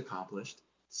will was accomplished,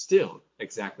 still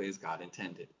exactly as God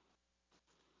intended.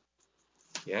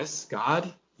 Yes,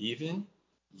 God even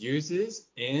uses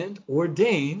and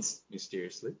ordains,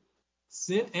 mysteriously,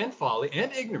 sin and folly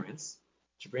and ignorance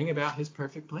to bring about his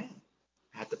perfect plan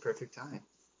at the perfect time.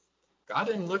 God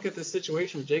didn't look at the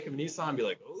situation with Jacob and Esau and be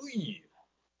like, oh, yeah,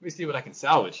 let me see what I can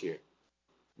salvage here.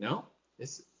 No,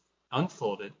 it's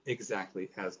unfolded exactly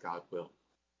as God will.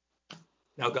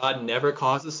 Now, God never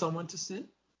causes someone to sin.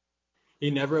 He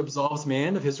never absolves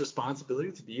man of his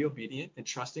responsibility to be obedient and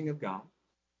trusting of God.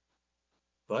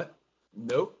 But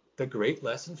note the great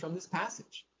lesson from this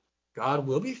passage. God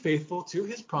will be faithful to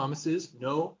his promises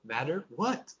no matter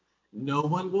what. No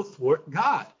one will thwart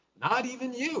God, not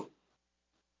even you,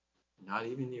 not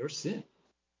even your sin,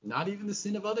 not even the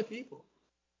sin of other people.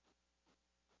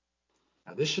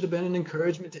 Now, this should have been an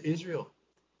encouragement to Israel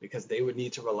because they would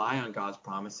need to rely on God's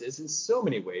promises in so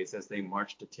many ways as they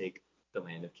marched to take the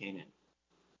land of Canaan.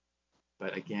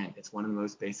 But again, it's one of the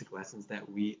most basic lessons that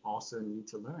we also need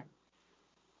to learn.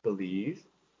 Believe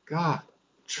God.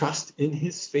 Trust in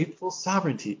his faithful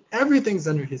sovereignty. Everything's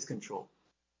under his control.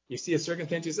 You see a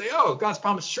circumstance, you say, oh, God's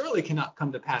promise surely cannot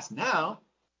come to pass now.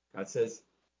 God says,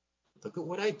 look at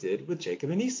what I did with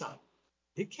Jacob and Esau.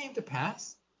 It came to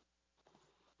pass.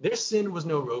 Their sin was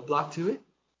no roadblock to it.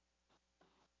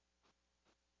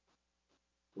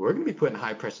 We're going to be put in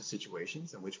high-pressure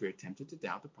situations in which we are tempted to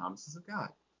doubt the promises of God.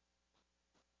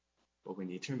 But we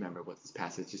need to remember what this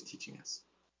passage is teaching us.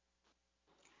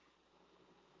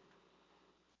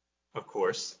 Of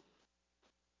course,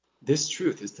 this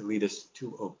truth is to lead us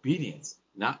to obedience,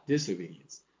 not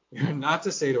disobedience. We are not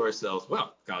to say to ourselves,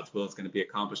 well, God's will is going to be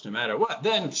accomplished no matter what.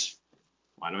 Then,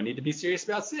 why do I need to be serious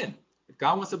about sin? If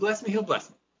God wants to bless me, he'll bless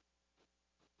me.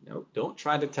 No, don't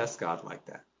try to test God like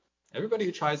that. Everybody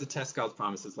who tries to test God's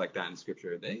promises like that in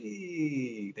Scripture,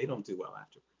 they don't do well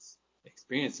afterwards. They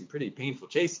experience some pretty painful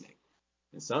chastening.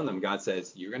 And some of them, God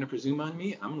says, you're going to presume on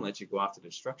me, I'm going to let you go off to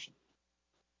destruction.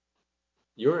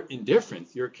 Your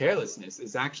indifference, your carelessness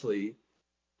is actually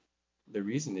the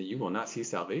reason that you will not see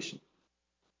salvation.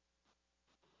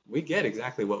 We get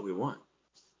exactly what we want.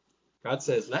 God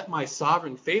says, let my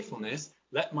sovereign faithfulness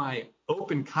Let my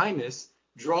open kindness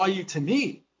draw you to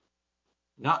me,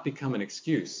 not become an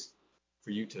excuse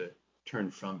for you to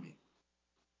turn from me.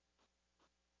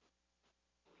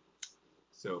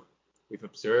 So we've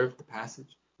observed the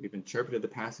passage. We've interpreted the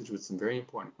passage with some very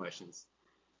important questions.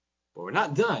 But we're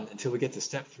not done until we get to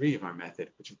step 3 of our method,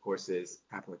 which of course is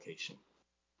application.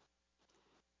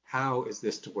 How is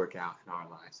this to work out in our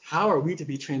lives? How are we to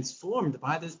be transformed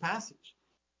by this passage?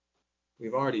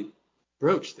 We've already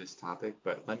broached this topic,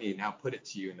 but let me now put it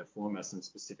to you in the form of some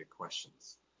specific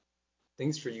questions.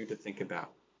 Things for you to think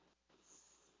about.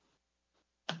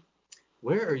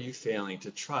 Where are you failing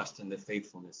to trust in the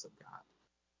faithfulness of God?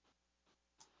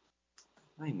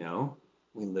 I know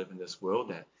we live in this world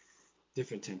that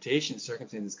different temptations,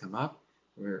 circumstances come up.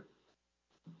 We're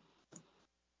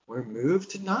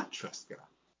moved to not trust God.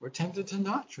 We're tempted to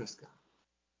not trust God.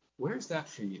 Where's that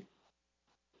for you?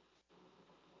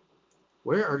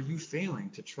 Where are you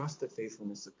failing to trust the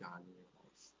faithfulness of God in your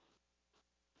life?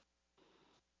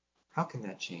 How can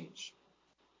that change?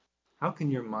 How can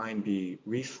your mind be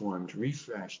reformed,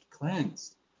 refreshed,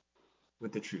 cleansed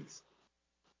with the truth?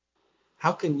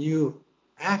 How can you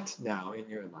act now in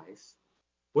your life?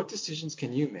 What decisions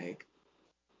can you make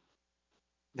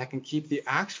that can keep the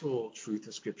actual truth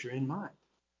of Scripture in mind?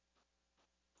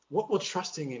 What will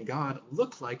trusting in God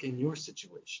look like in your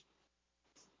situation?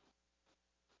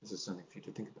 This is something for you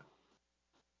to think about.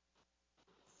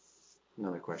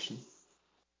 Another question.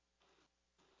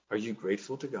 Are you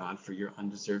grateful to God for your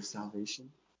undeserved salvation?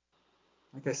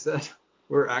 Like I said,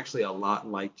 we're actually a lot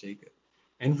like Jacob.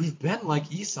 And we've been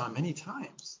like Esau many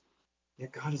times.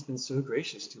 Yet God has been so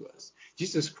gracious to us.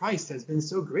 Jesus Christ has been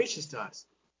so gracious to us.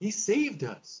 He saved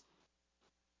us.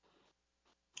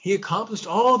 He accomplished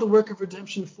all the work of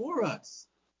redemption for us.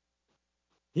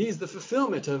 He is the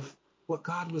fulfillment of what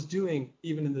God was doing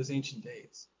even in those ancient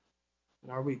days.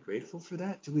 And are we grateful for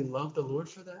that? Do we love the Lord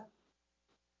for that?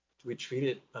 Do we treat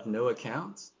it of no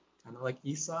account? Kind of like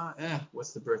Esau?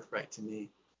 What's the birthright to me?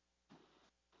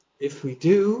 If we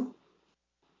do,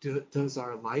 does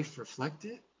our life reflect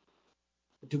it?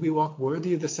 Do we walk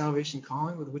worthy of the salvation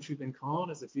calling with which we've been called,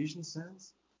 as Ephesians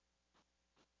says?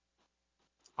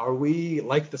 Are we,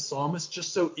 like the psalmist,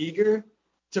 just so eager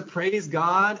to praise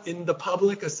God in the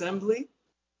public assembly?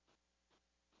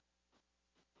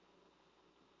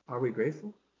 Are we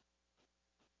grateful?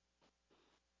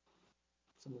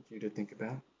 Something for you to think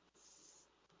about.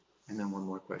 And then one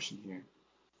more question here.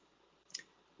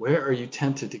 Where are you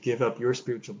tempted to give up your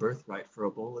spiritual birthright for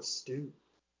a bowl of stew?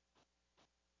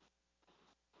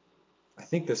 I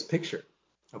think this picture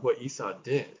of what Esau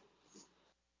did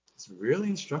is really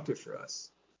instructive for us,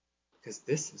 because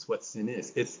this is what sin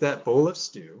is. It's that bowl of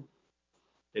stew.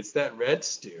 It's that red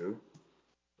stew.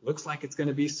 It looks like it's going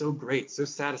to be so great, so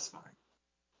satisfying.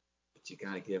 But you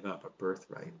got to give up a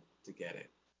birthright to get it.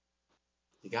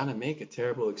 You got to make a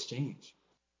terrible exchange.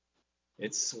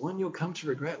 It's one you'll come to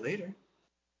regret later.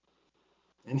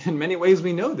 And in many ways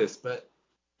we know this, but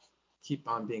keep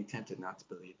on being tempted not to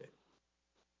believe it.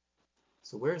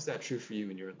 So where is that true for you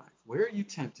in your life? Where are you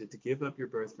tempted to give up your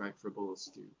birthright for a bowl of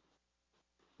stew?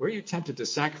 Where are you tempted to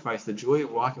sacrifice the joy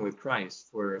of walking with Christ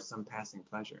for some passing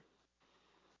pleasure?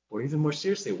 Or even more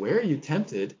seriously, where are you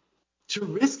tempted to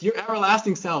risk your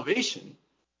everlasting salvation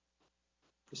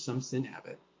for some sin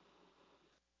habit?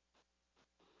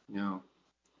 You know,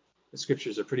 the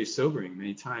scriptures are pretty sobering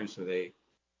many times, where they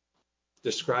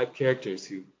describe characters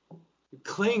who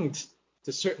clinged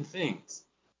to certain things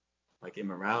like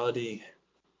immorality,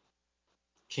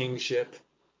 kingship,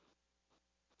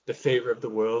 the favor of the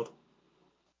world,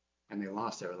 and they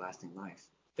lost everlasting life.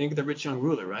 Think of the rich young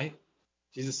ruler, right?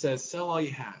 Jesus says, sell all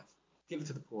you have, give it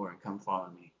to the poor, and come follow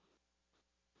me.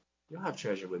 You'll have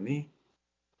treasure with me.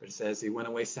 But it says he went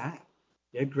away sad.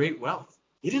 He had great wealth.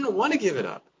 He didn't want to give it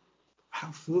up.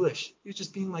 How foolish. He was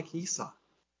just being like Esau.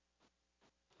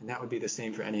 And that would be the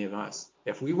same for any of us.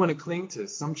 If we want to cling to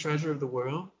some treasure of the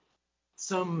world,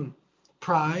 some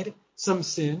pride, some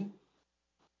sin,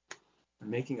 we're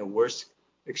making a worse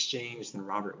exchange than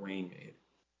Robert Wayne made.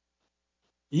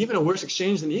 Even a worse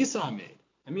exchange than Esau made.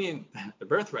 I mean, the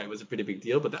birthright was a pretty big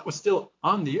deal, but that was still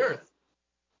on the earth.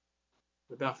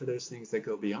 What about for those things that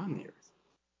go beyond the earth?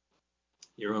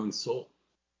 Your own soul.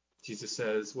 Jesus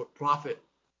says, what profit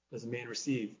does a man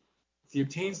receive if he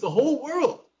obtains the whole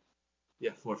world,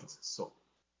 yet forfeits his soul?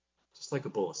 Just like a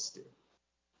bowl of stew.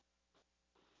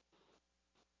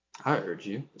 I urge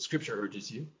you, the scripture urges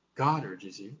you, God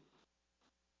urges you,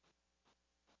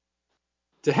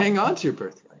 to hang on to your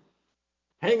birthright.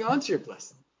 Hang on to your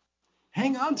blessing.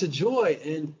 Hang on to joy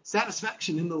and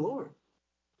satisfaction in the Lord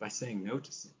by saying no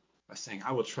to sin, by saying,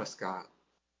 I will trust God.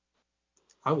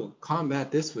 I will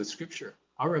combat this with Scripture.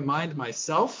 I'll remind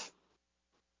myself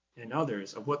and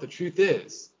others of what the truth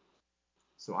is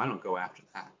so I don't go after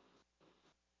that.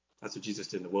 That's what Jesus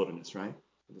did in the wilderness, right?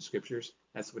 In the Scriptures,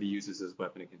 that's what he uses as a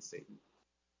weapon against Satan.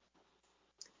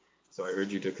 So I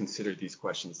urge you to consider these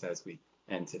questions as we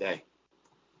end today.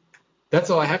 That's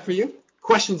all I have for you.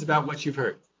 Questions about what you've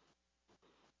heard?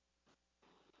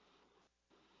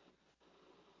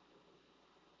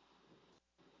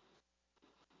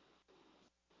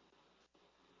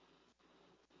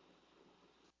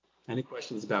 Any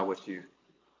questions about what you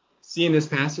see in this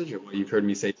passage or what you've heard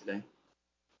me say today?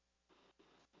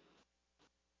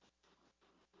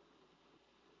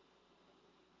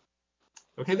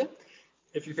 Okay then.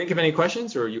 If you think of any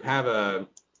questions or you have a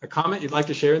comment you'd like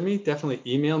to share with me, definitely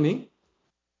email me.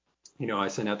 You know, I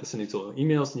send out the Sunday school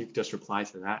emails and you can just reply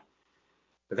to that.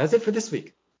 But that's it for this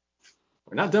week.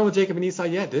 We're not done with Jacob and Esau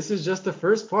yet. This is just the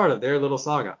first part of their little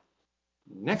saga.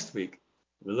 Next week,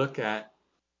 we look at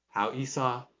how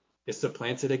Esau is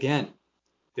supplanted again,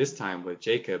 this time with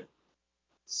Jacob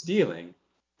stealing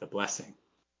the blessing.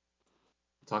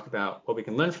 We'll talk about what we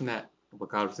can learn from that and what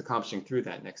God was accomplishing through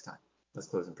that next time. Let's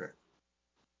close in prayer.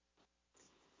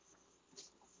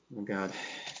 Oh God,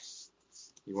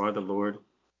 you are the Lord.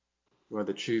 You are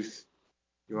the truth.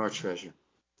 You are treasure.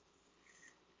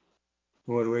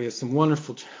 Lord, we have some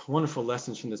wonderful, wonderful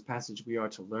lessons from this passage we are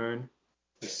to learn.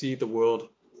 We see the world.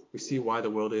 We see why the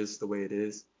world is the way it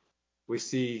is. We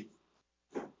see,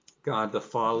 God, the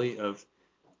folly of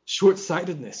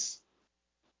short-sightedness,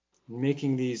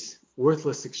 making these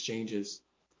worthless exchanges.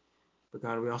 But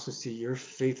God, we also see your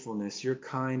faithfulness, your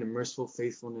kind and merciful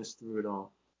faithfulness through it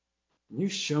all. And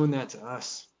you've shown that to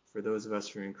us, for those of us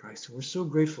who are in Christ. And we're so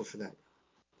grateful for that.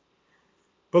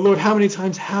 But Lord, how many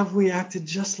times have we acted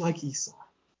just like Esau?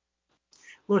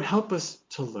 Lord, help us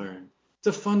to learn,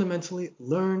 to fundamentally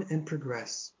learn and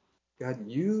progress. God,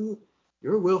 your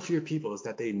will for your people is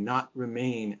that they not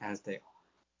remain as they are,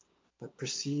 but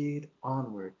proceed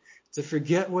onward, to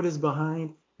forget what is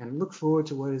behind and look forward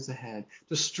to what is ahead,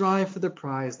 to strive for the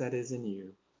prize that is in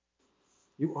you.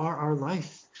 You are our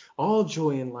life. All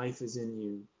joy in life is in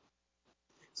you.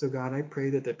 So God, I pray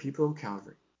that the people of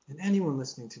Calvary and anyone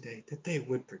listening today, that they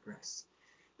would progress,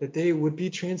 that they would be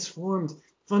transformed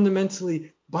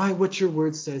fundamentally by what your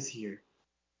word says here.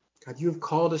 God, you have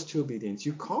called us to obedience.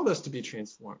 You've called us to be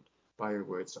transformed by your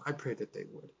word. So I pray that they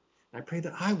would. And I pray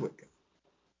that I would, God.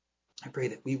 I pray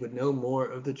that we would know more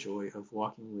of the joy of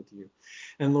walking with you.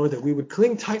 And Lord, that we would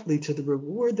cling tightly to the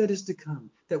reward that is to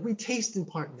come, that we taste in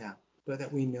part now, but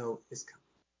that we know is coming.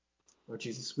 Lord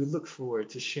Jesus, we look forward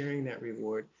to sharing that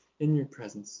reward in your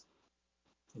presence.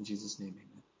 In Jesus' name,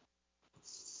 amen.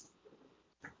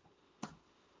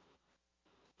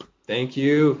 Thank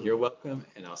you. You're welcome,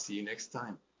 and I'll see you next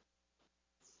time.